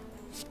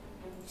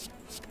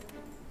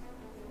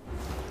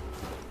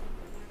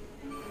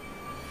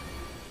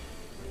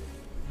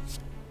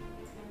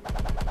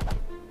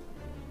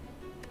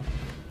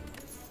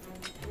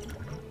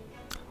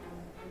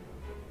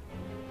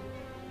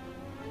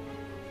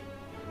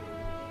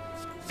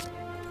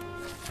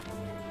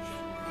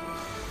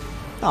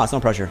 Oh, it's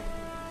no pressure.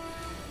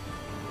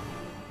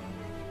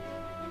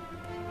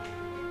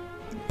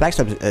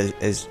 Backstab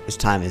is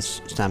time. It's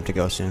time to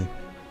go soon.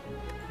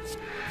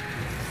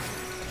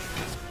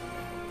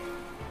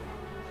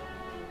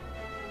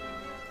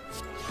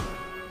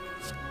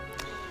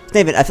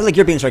 David, I feel like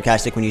you're being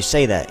sarcastic when you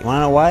say that. You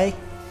wanna know why?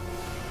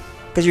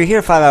 Because you're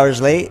here 5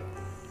 hours late,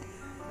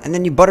 and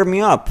then you butter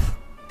me up.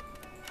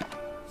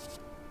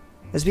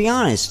 Let's be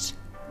honest.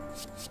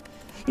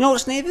 You know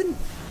what, Snaven?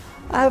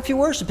 I have a few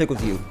words to pick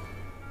with you.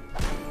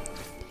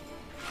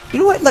 You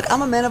know what? Look,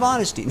 I'm a man of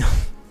honesty.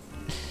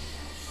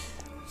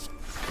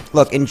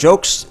 Look, in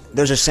jokes,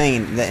 there's a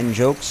saying that in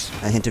jokes,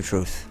 a hint of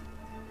truth.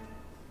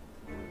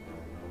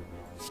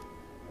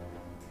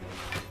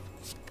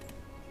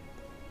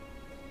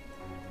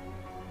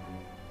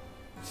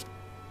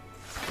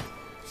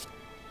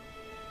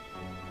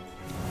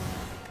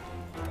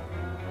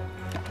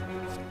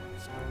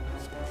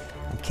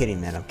 I'm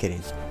kidding, man. I'm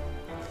kidding.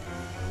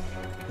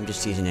 I'm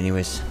just teasing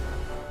anyways.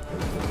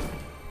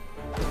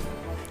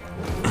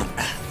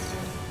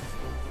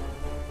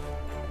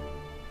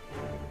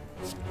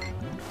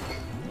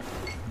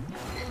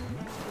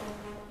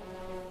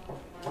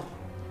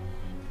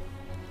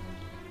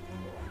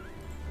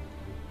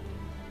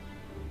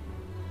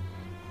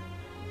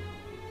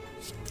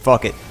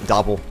 Fuck it,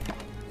 double.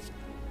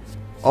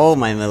 Oh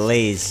my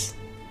malaise.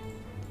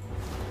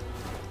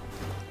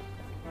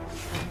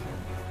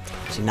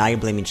 See, now you're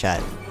blaming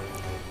chat.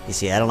 You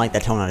see, I don't like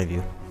that tone out of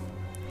you.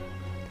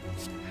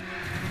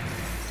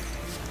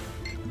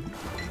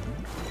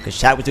 Because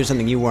chat was doing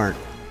something you weren't.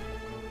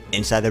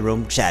 Inside the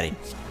room, chatting.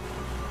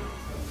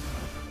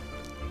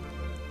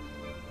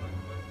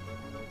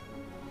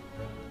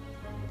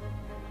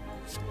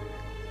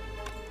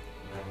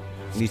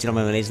 You see how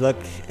my malaise look?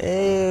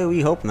 Eh,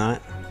 we hope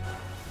not.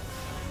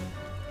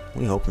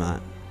 We hope not.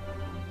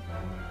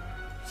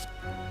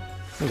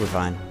 I think we're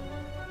fine.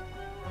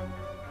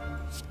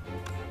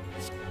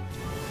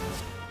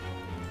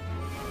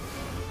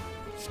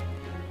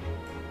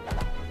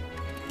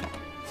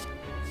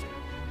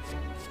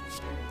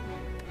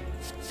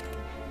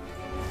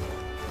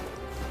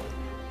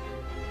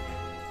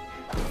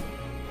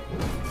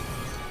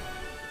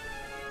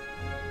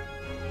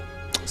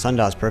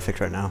 Sundial's perfect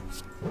right now.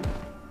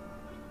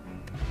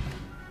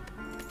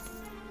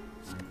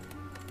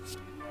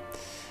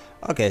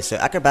 Okay, so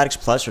Acrobatics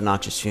Plus or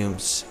Noxious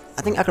Fumes?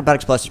 I think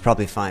Acrobatics Plus is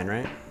probably fine,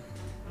 right?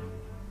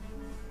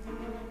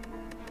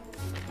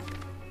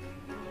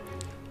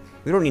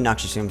 We don't need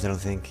Noxious Fumes, I don't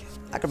think.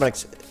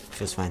 Acrobatics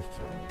feels fine.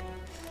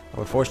 Oh,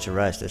 we're forced to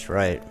rest, that's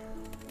right.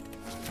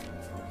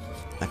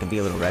 I can be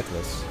a little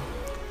reckless.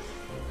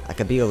 I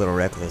could be a little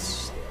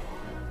reckless.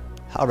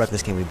 How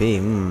reckless can we be?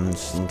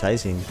 It's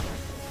enticing.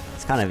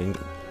 It's kind of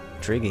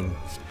intriguing.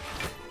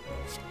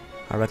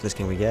 How reckless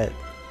can we get?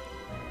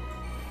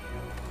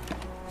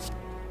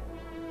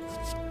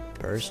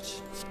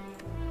 Burst.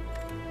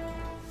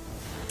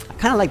 I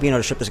kind of like being able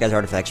to strip this guy's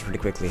artifacts pretty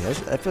quickly.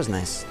 That feels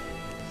nice.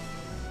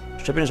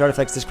 Stripping his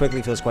artifacts this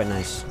quickly feels quite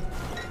nice.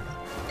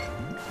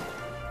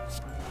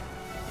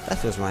 That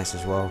feels nice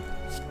as well.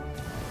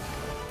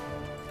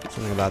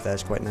 Something about that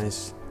is quite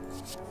nice.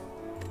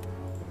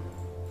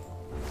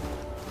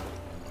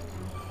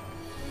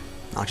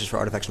 Noxious for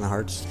artifacts on the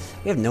hearts.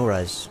 We have no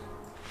res.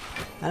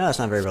 I know that's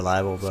not very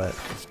reliable, but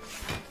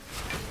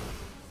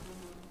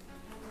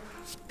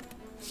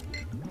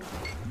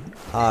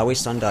we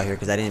stunned out here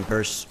because I didn't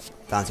burst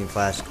Bouncing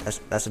Flask.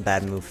 That's a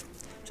bad move.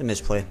 It's a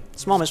misplay.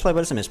 Small misplay, but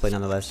it's a misplay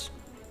nonetheless.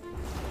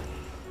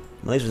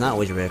 Malaise was not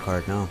always a rare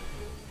card, no.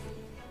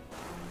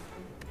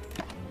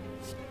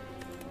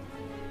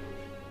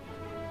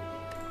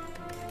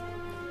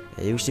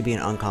 It used to be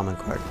an uncommon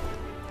card.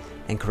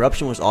 And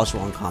Corruption was also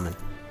uncommon.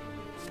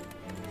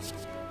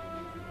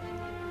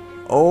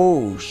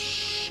 Oh,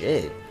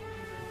 shit.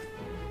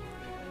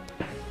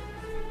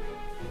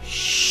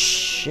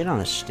 Shit on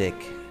a stick.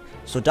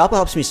 So Doppel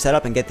helps me set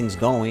up and get things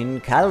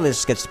going.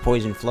 Catalyst gets the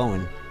poison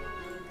flowing.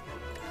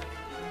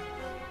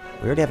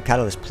 We already have a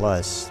Catalyst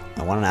Plus.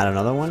 I want to add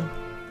another one?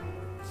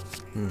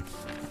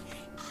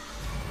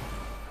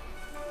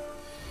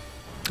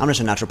 I'm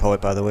just a natural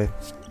poet, by the way.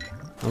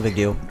 No big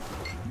deal.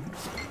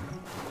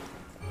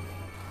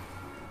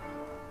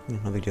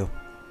 No big deal.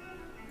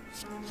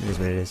 It is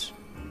what it is.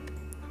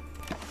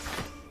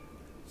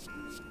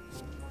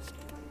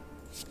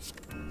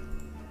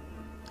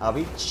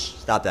 Albie,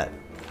 stop that.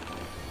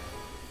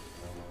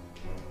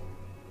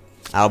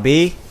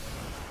 Albie.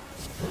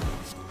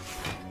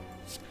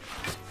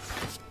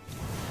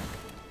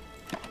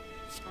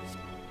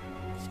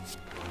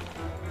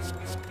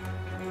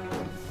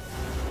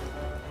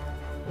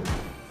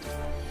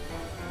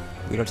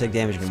 We don't take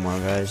damage anymore,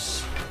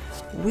 guys.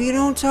 We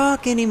don't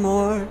talk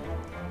anymore.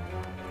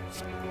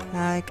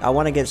 Like, I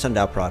want to get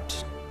Sundial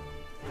procced.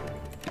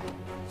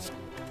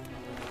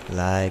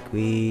 Like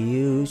we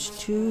used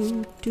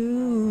to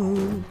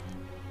do.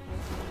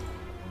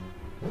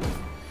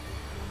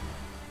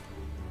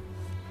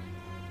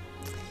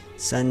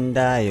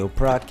 Sundial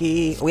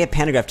procky. Oh, we have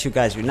Pantograph too,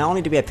 guys. Not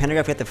only do we have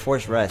Pantograph, we have to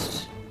force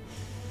rest.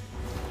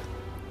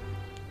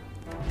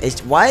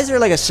 Why is there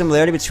like a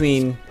similarity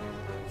between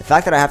the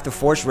fact that I have to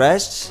force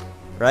rest,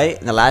 right,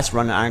 in the last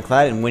run in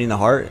Ironclad and winning the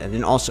heart, and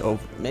then also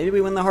maybe we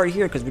win the heart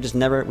here because we just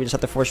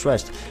have to force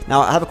rest.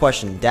 Now I have a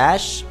question.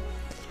 Dash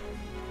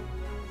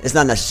is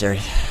not necessary.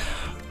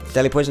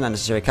 Deadly poison not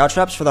necessary. Cow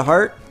traps for the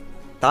heart.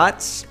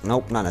 Thoughts?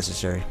 Nope, not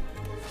necessary.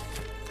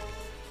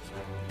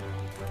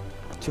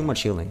 Too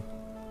much healing.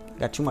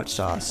 Got too much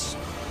sauce.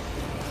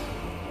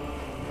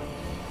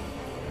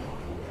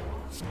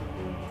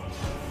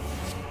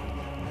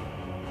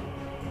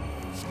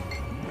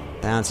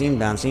 Bouncing,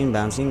 bouncing,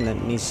 bouncing. Let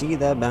me see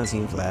that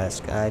bouncing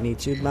flask. I need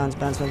to bounce,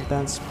 bounce, bounce,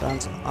 bounce,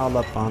 bounce all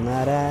up on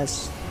that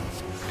ass.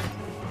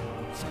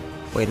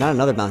 Wait, not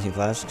another bouncing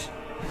flask.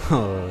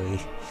 Oh, you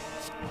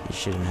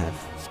shouldn't have.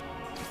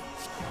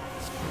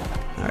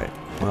 Alright,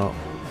 well,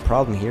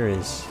 problem here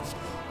is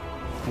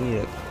we need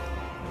a...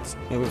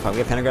 we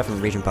have Pantograph and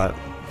Region Pot.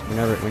 We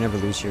never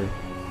lose here.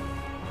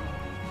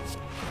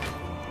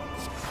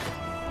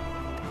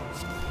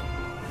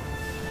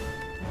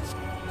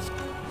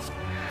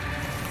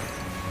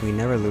 We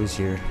never lose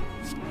here.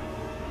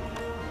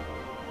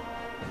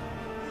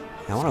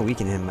 I want to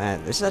weaken him,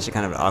 man. This is actually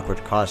kind of an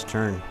awkward cost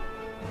turn.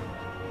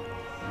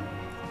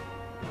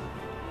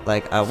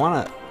 Like, I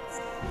want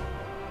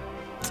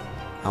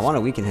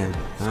to weaken him.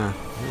 This is an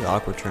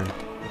awkward turn.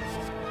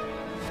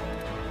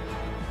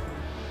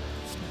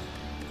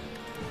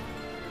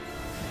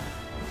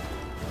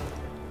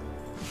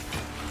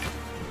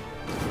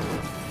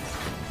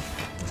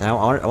 I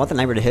want the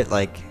Nightmare to hit,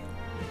 like,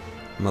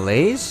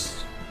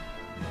 Malaise?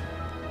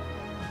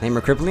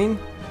 Nightmare Crippling?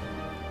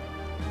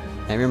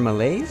 Nightmare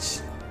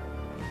Malaise?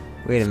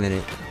 Wait a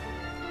minute.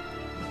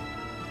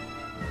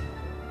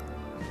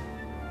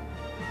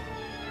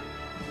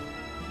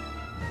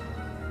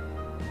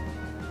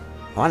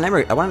 I want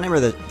to Nightmare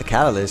the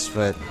Catalyst,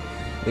 but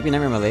maybe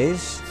Nightmare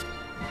Malaise?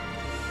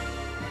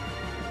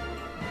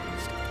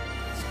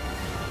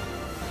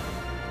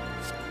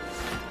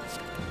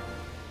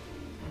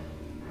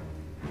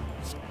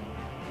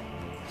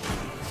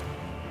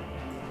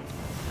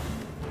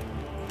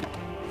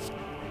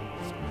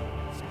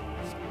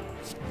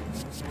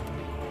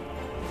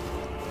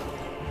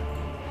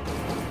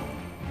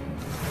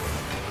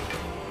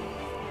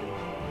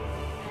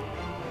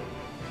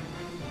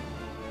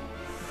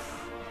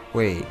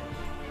 Wait.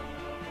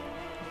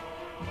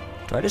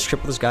 Do I just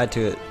triple this guy to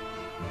it?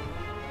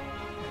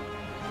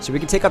 So we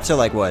can take up to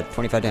like what?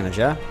 25 damage,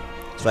 yeah?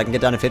 So I can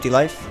get down to 50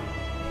 life?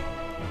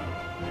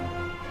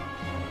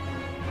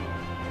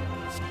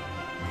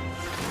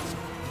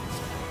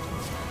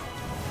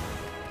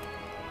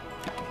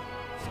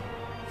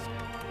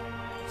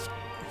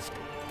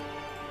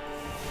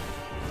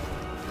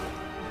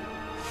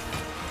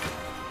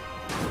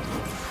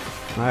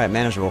 Alright,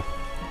 manageable.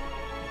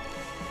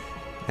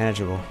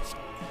 Manageable.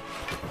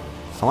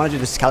 I want to do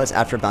this Callus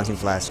after a Bouncing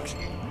Flask.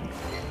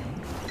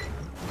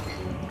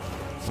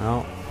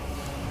 Well,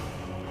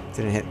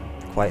 didn't hit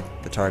quite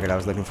the target I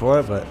was looking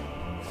for, but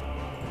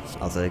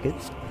I'll take it.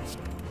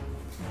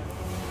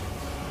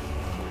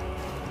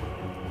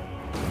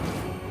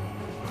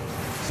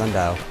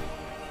 Sundial,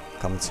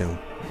 coming soon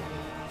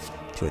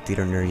to a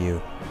theater near you.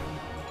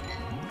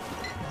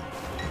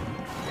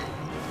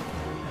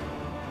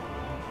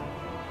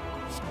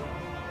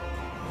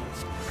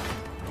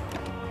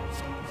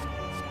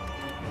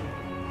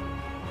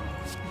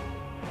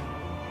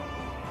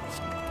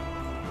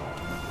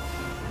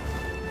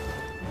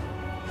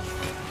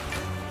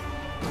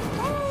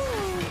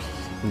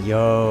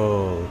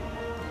 Yo,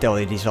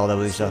 WD saw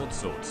WD saw.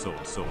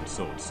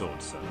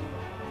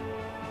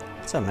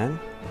 What's up, man?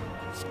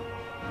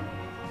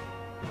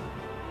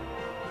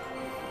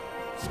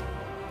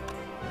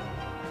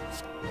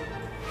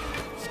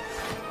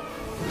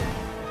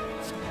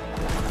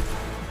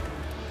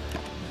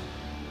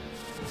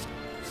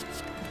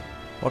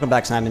 Welcome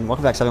back, Simon.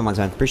 Welcome back, 7 months,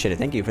 man. Appreciate it.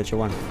 Thank you for your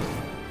one.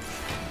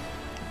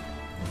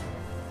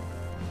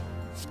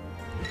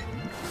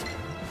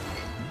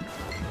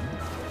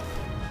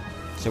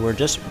 So we're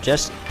just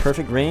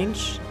perfect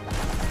range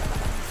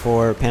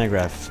for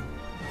Pantograph.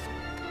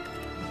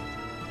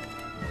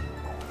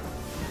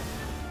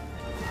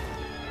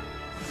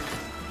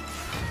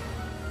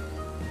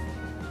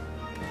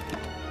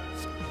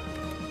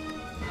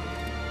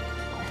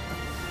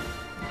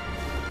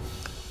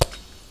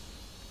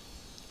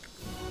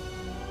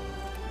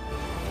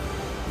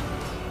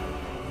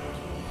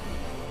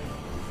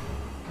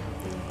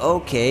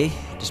 Okay,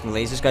 just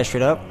malaise this guy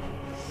straight up.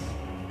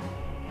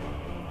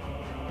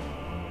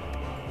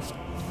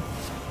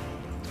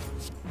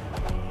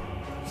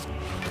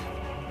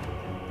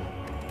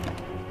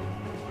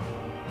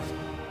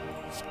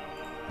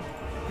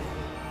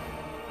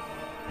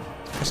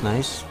 That's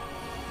nice.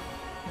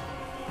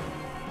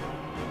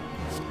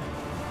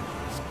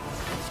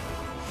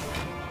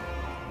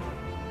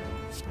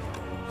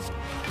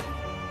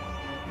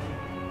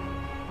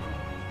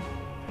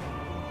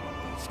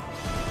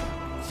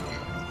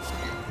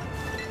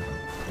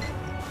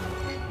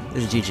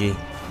 This is GG.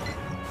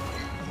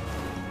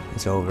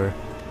 It's over.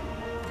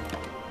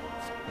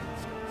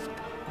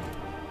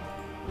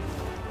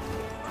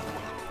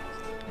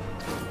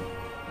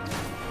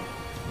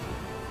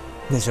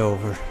 It's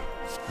over.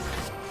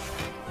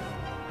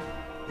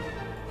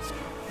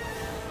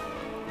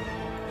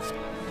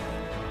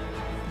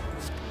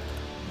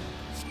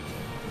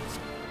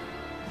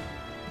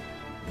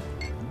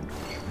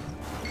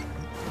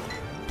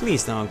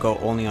 Please don't go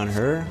only on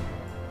her.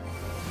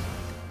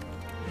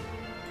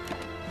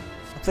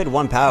 I played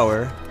one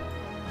power.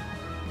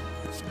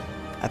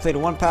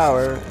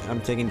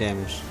 I'm taking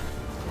damage.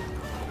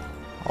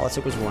 All it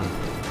took was one.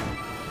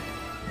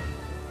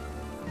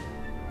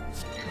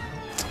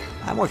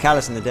 I have more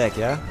Callus in the deck,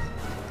 yeah?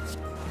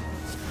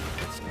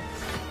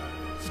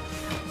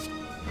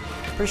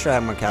 Pretty sure I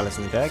have more Callus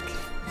in the deck.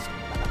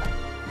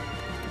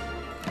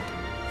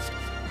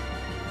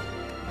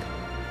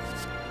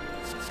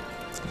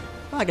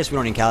 Well, I guess we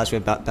don't need Callus, we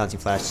have Bouncing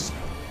Flasks.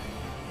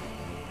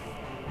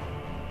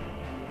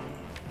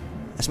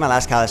 That's my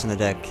last Callus in the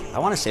deck. I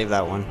want to save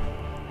that one.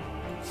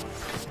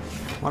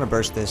 I want to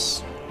burst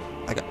this.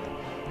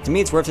 To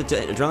me, it's worth it to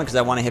Adrenaline because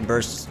I want to hit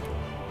Burst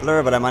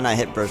Blur, but I might not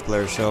hit Burst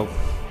Blur, so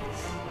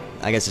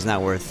I guess it's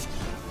not worth.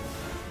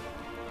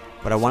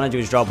 What I want to do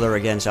is draw Blur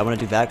again, so I want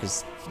to do that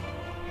because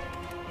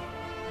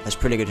that's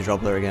pretty good to draw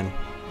Blur again.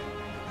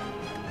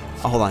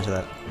 I'll hold on to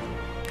that.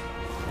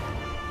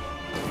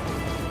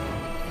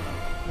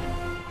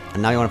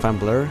 And now you want to find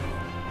Blur?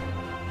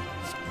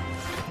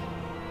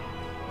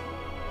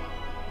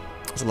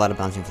 There's a lot of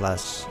Bouncing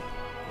Flasks.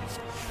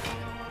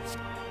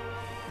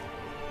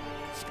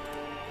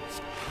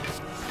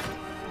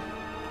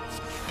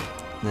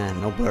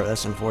 Man, no Blur,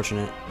 that's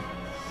unfortunate.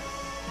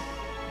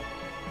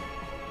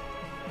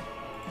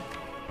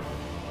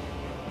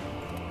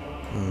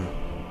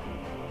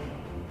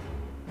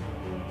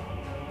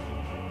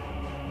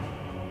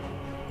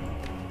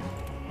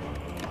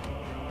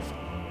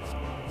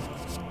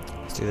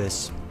 Let's do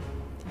this.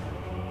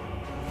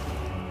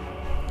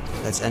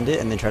 Let's end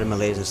it and then try to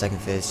malaise the second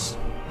phase.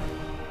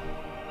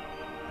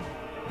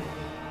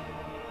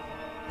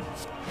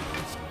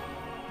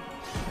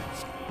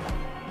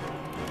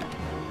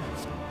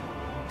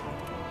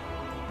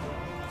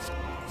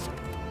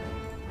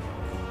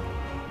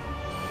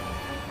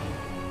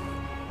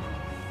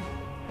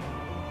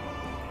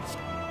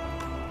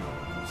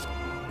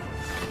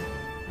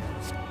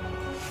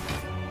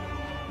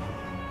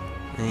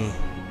 Hey.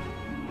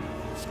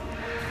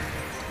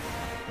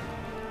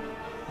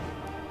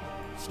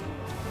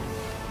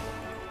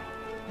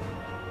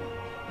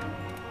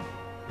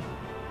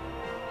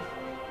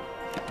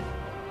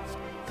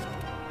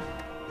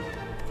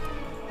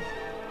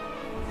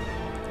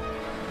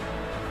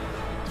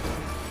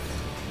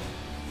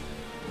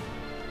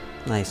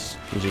 Nice.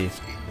 GG.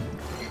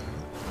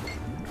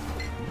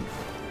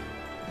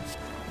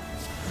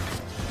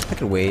 I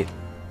could wait.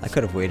 I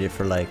could have waited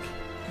for like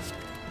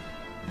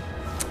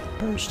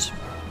burst.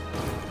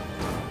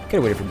 Could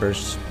have waited for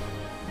burst.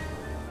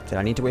 Did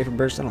I need to wait for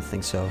burst? I don't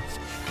think so.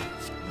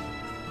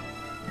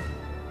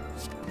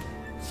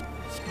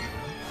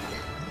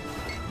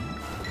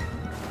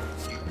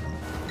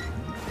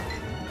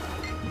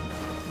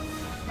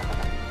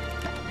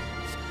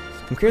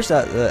 I'm curious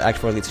how the Act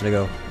 4 Elite's gonna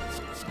go.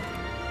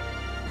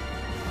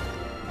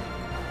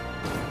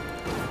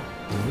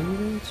 We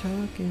don't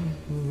talk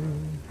anymore.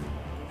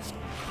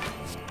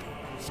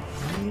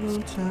 We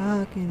don't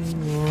talk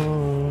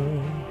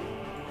anymore.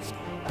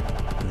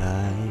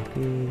 Life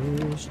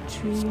is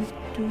too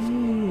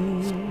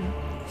do.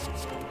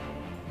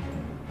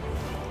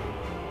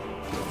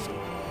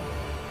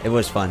 It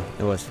was fun.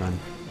 It was fun.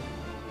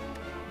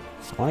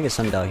 I want to get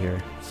Sundial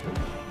here,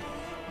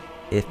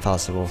 if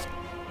possible.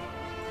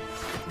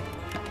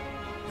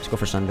 Let's go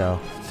for Sundial.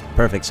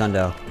 Perfect,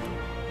 Sundial.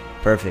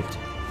 Perfect.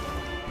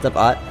 What's up,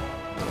 Ott?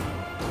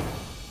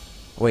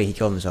 Wait, he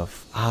killed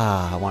himself.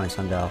 Ah, I wanted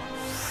Sundial.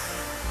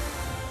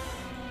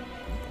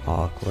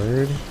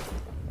 Awkward.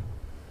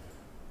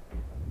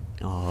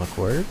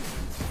 Awkward.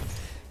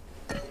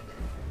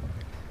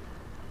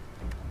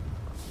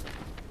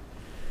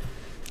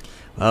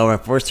 Well, we're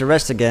forced to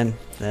rest again.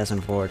 That's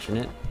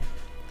unfortunate.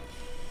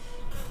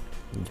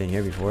 I've been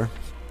here before.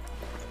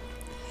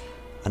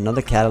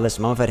 Another Catalyst,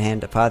 Mummified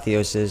Hand,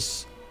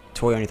 Apotheosis,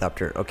 Toy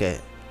Ornithopter. Okay.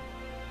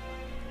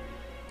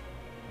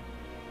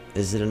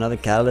 Is it another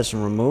Catalyst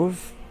and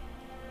remove?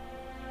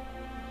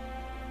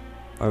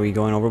 Are we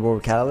going overboard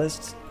with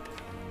Catalyst?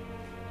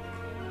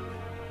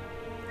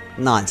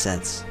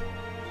 Nonsense.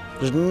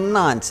 There's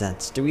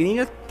nonsense. Do we need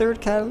a third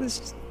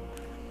Catalyst? I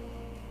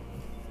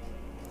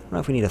don't know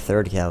if we need a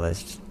third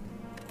Catalyst.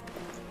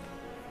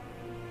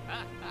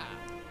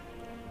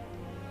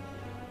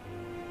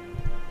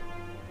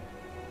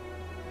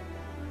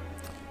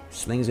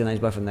 Sling's a nice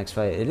buff for the next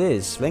fight. It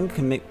is. Sling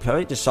can make,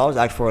 probably just solves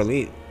Act 4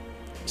 Elite.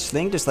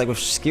 Sling just like with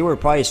Skewer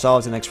probably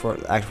solves the next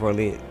Act 4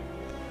 Elite.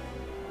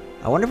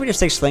 I wonder if we just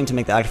take Sling to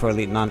make the Act 4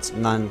 Elite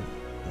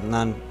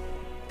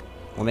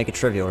we'll make it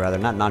trivial rather,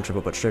 not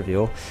non-trivial but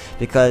trivial,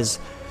 because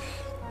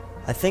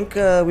I think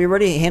we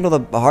already handle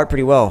the heart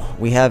pretty well.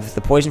 We have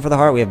the poison for the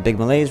heart, we have big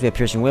melees, we have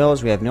piercing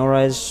wheels, we have no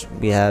rise,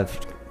 we have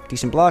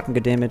decent block and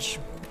good damage,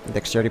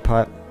 dexterity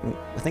pot.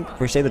 I think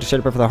we save the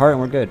dexterity pot for the heart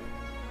and we're good.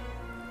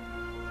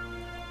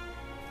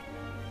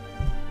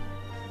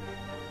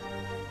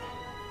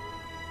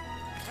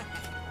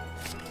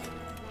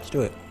 Let's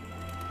do it.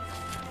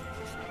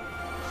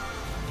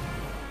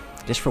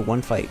 Just for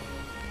one fight.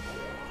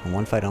 And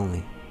one fight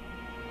only.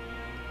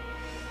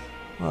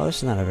 Well, this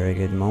is not a very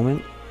good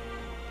moment.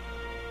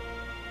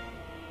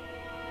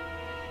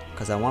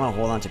 Because I want to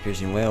hold on to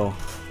Piercing Whale.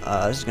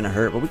 This is going to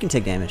hurt, but we can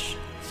take damage.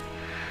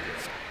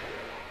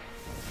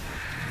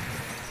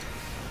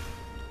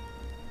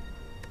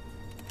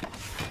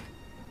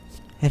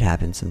 It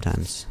happens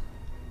sometimes.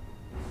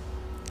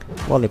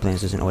 Wildly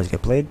Plains doesn't always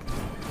get played.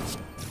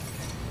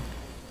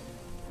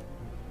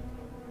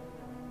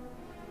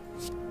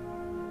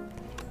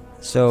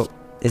 So,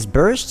 is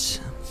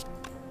Burst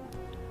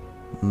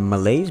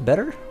Malaise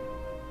better?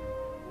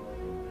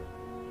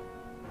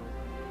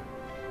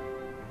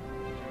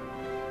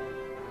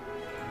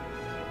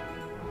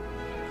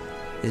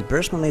 Is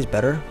Burst Malaise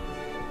better?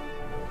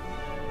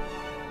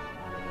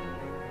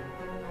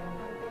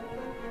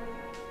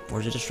 Or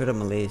is it just straight up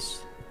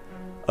Malaise?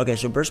 Okay,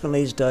 so Burst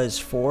Malaise does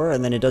 4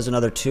 and then it does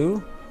another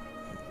 2.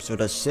 So it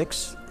does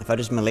 6. If I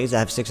just Malaise, I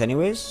have 6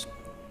 anyways.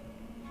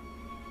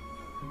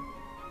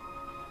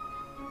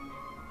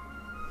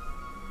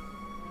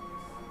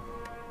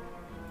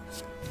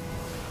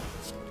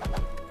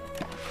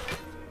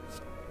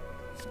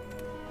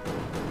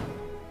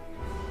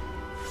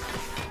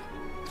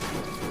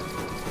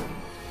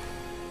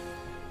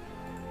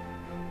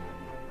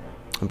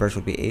 And burst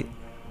would be 8.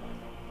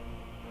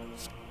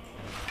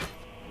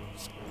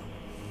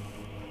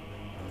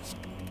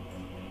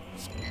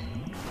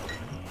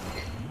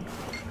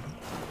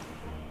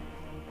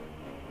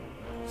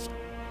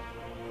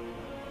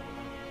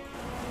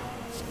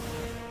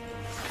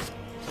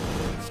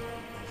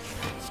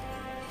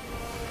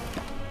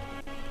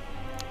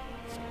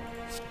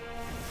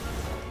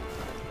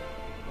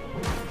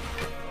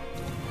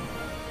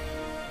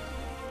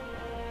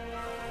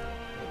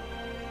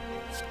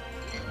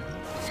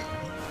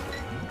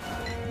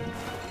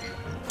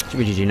 Should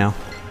be GG now.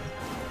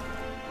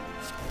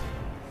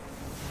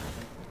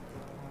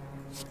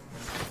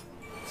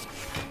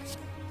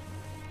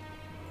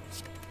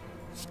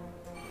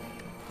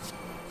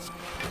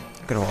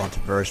 Gonna hold on to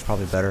burst,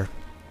 probably better.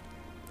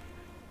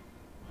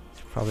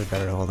 It's probably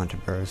better to hold on to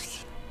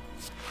burst.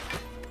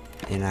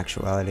 In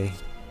actuality.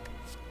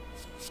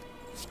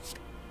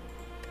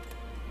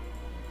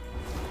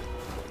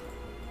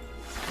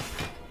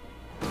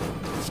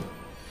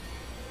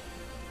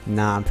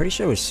 Nah, I'm pretty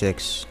sure it was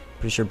 6.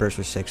 Pretty sure burst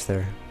was 6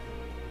 there.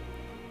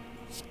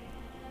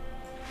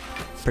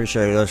 Pretty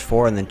sure it was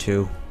 4 and then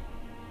 2.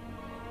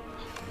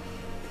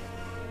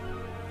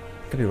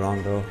 Could be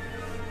wrong though.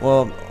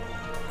 Well,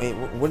 wait,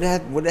 would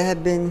it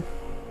have been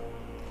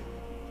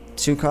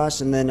 2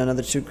 costs and then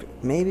another 2?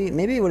 Maybe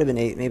it would have been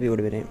 8. Maybe it would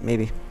have been 8.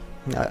 Maybe.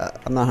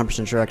 I'm not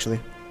 100% sure actually.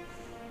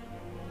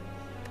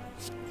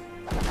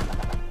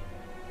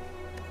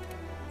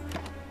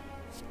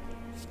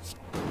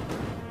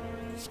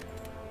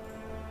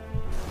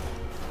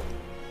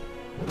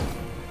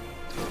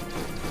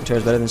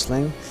 Is better than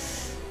Sling?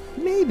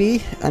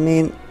 Maybe. I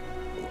mean,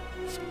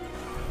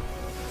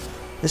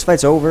 this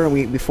fight's over and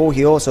we full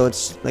heal, so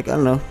it's like, I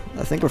don't know.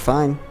 I think we're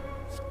fine.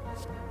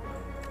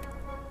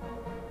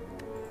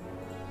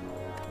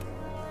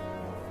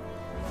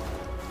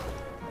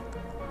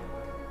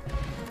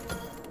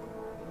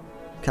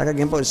 Kaka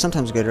Gimpo is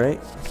sometimes good,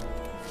 right?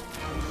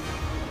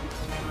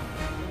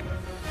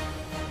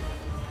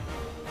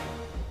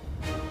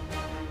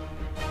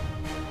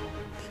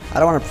 I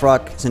don't want to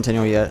proc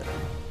Centennial yet.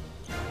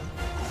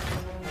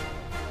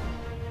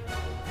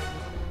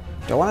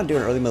 Do I want to do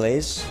an early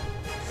malaise?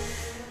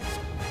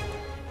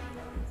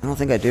 I don't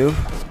think I do.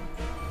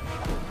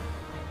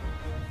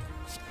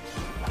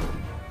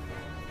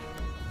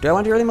 Do I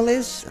want to do early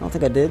malaise? I don't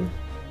think I did.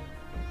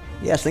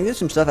 Yeah, Sling did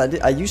some stuff.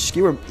 I used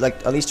Skewer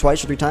like at least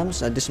twice or 3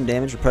 times. I did some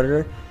damage with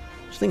Predator.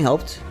 Sling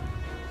helped.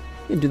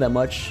 Didn't do that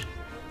much.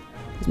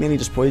 It's mainly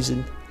just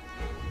poison.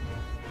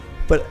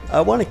 But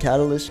I want a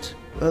Catalyst.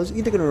 I was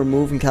either gonna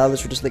remove from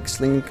Catalyst or just like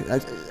Sling.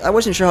 I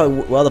wasn't sure how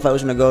well the fight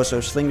was gonna go,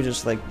 so Sling was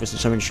just like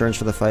some insurance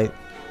for the fight.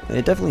 And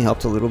it definitely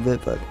helped a little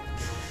bit, but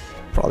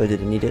probably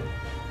didn't need it.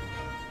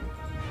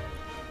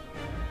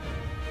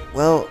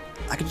 Well,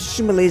 I can just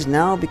do malaise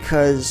now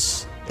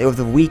because of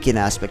the weaken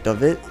aspect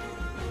of it,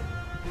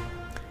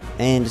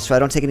 and so I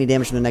don't take any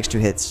damage from the next 2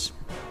 hits.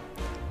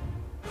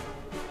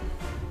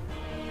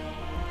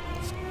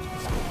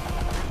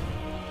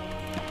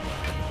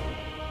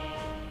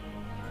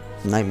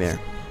 Nightmare.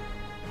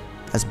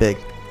 That's big.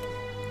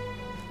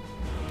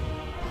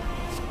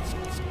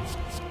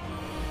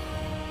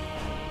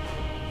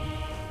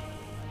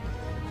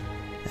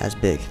 That's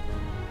big.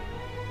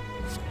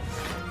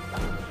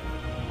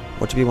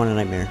 What do we want a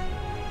Nightmare?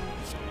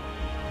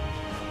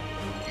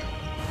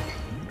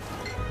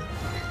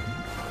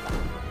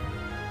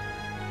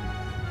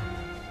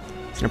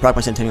 It's gonna proc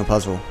my Centennial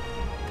Puzzle.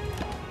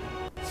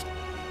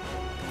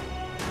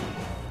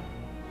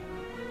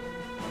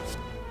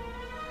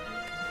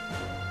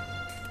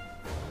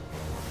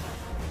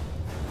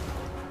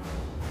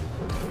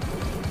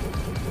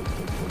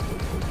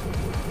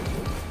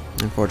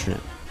 Unfortunate.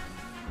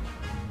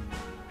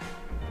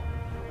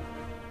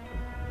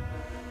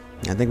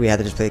 I think we have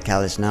to just play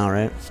Callus now,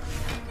 right?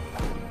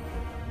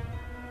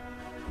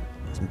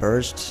 Some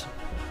bursts.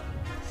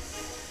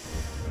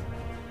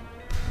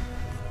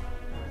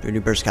 Do we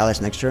do burst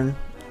Callus next turn?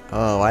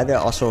 Oh, why are they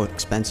also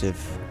expensive?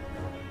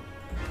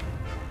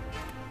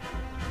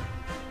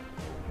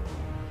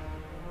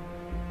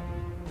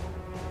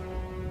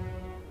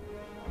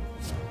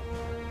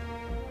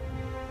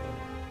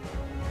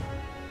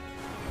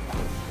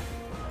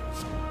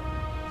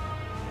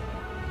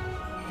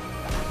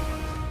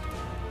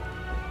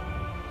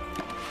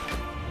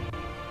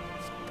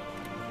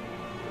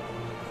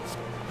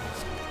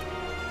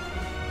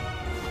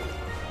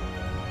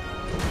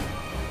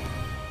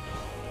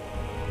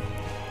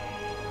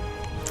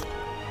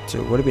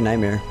 So would it be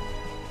Nightmare?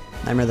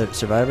 Nightmare the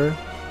Survivor?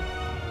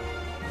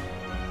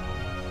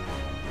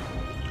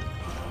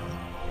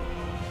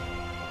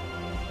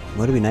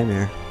 Would it be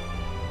Nightmare?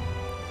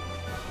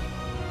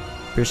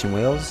 Piercing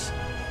Whales?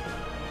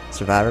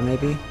 Survivor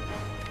maybe?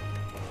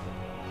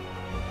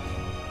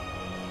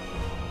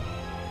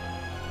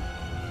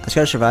 I just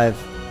gotta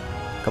survive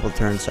a couple of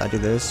turns, so I do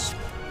this.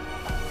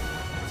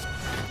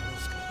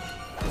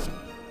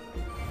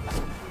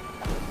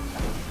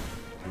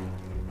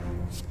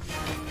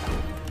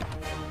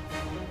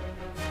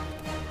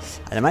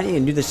 And I might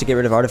even do this to get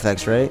rid of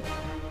artifacts, right?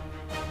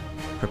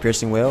 For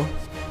Piercing Whale.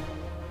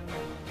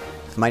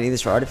 I might need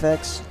this for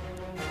artifacts.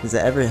 Does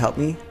that ever help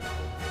me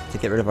to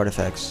get rid of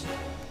artifacts?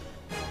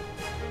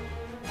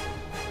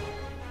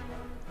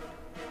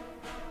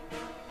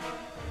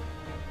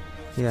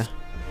 Yeah.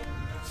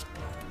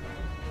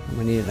 I'm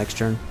gonna need it next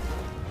turn.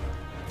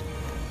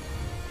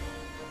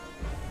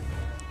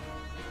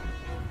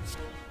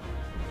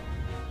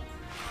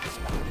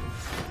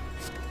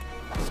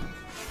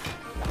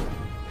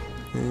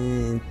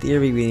 In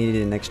theory, we need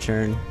it next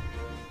turn.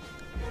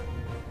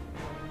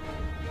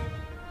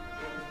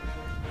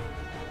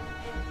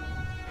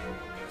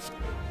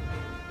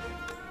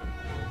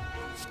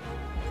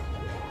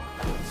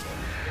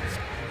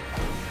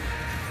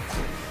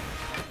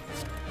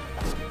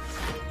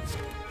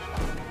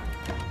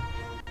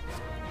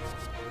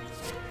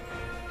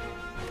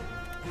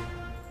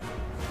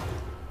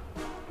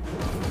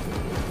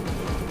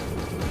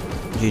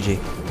 GG.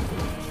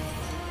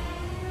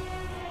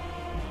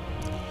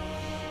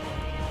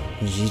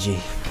 GG.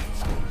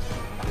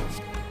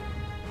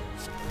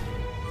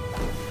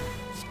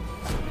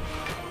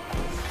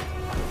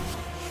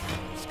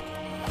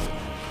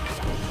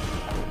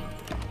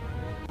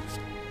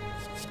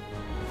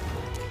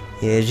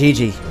 Yeah,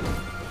 GG.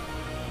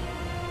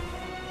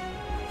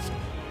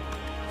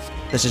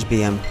 Let's just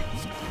BM.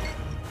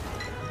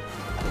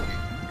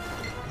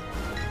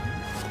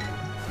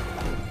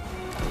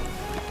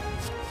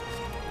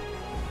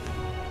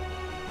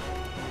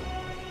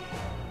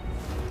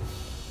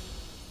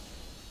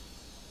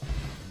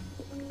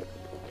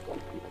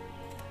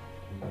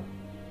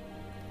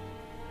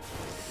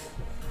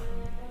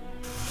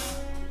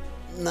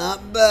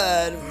 Not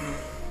bad.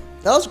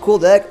 That was a cool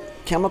deck.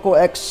 Chemical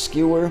X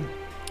Skewer,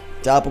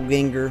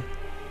 Doppelganger,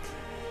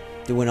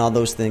 doing all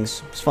those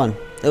things. It was fun.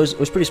 It was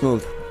pretty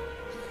smooth.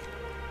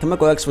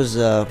 Chemical X was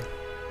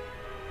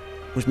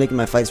making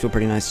my fights feel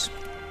pretty nice.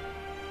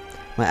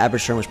 My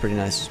average turn was pretty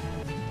nice.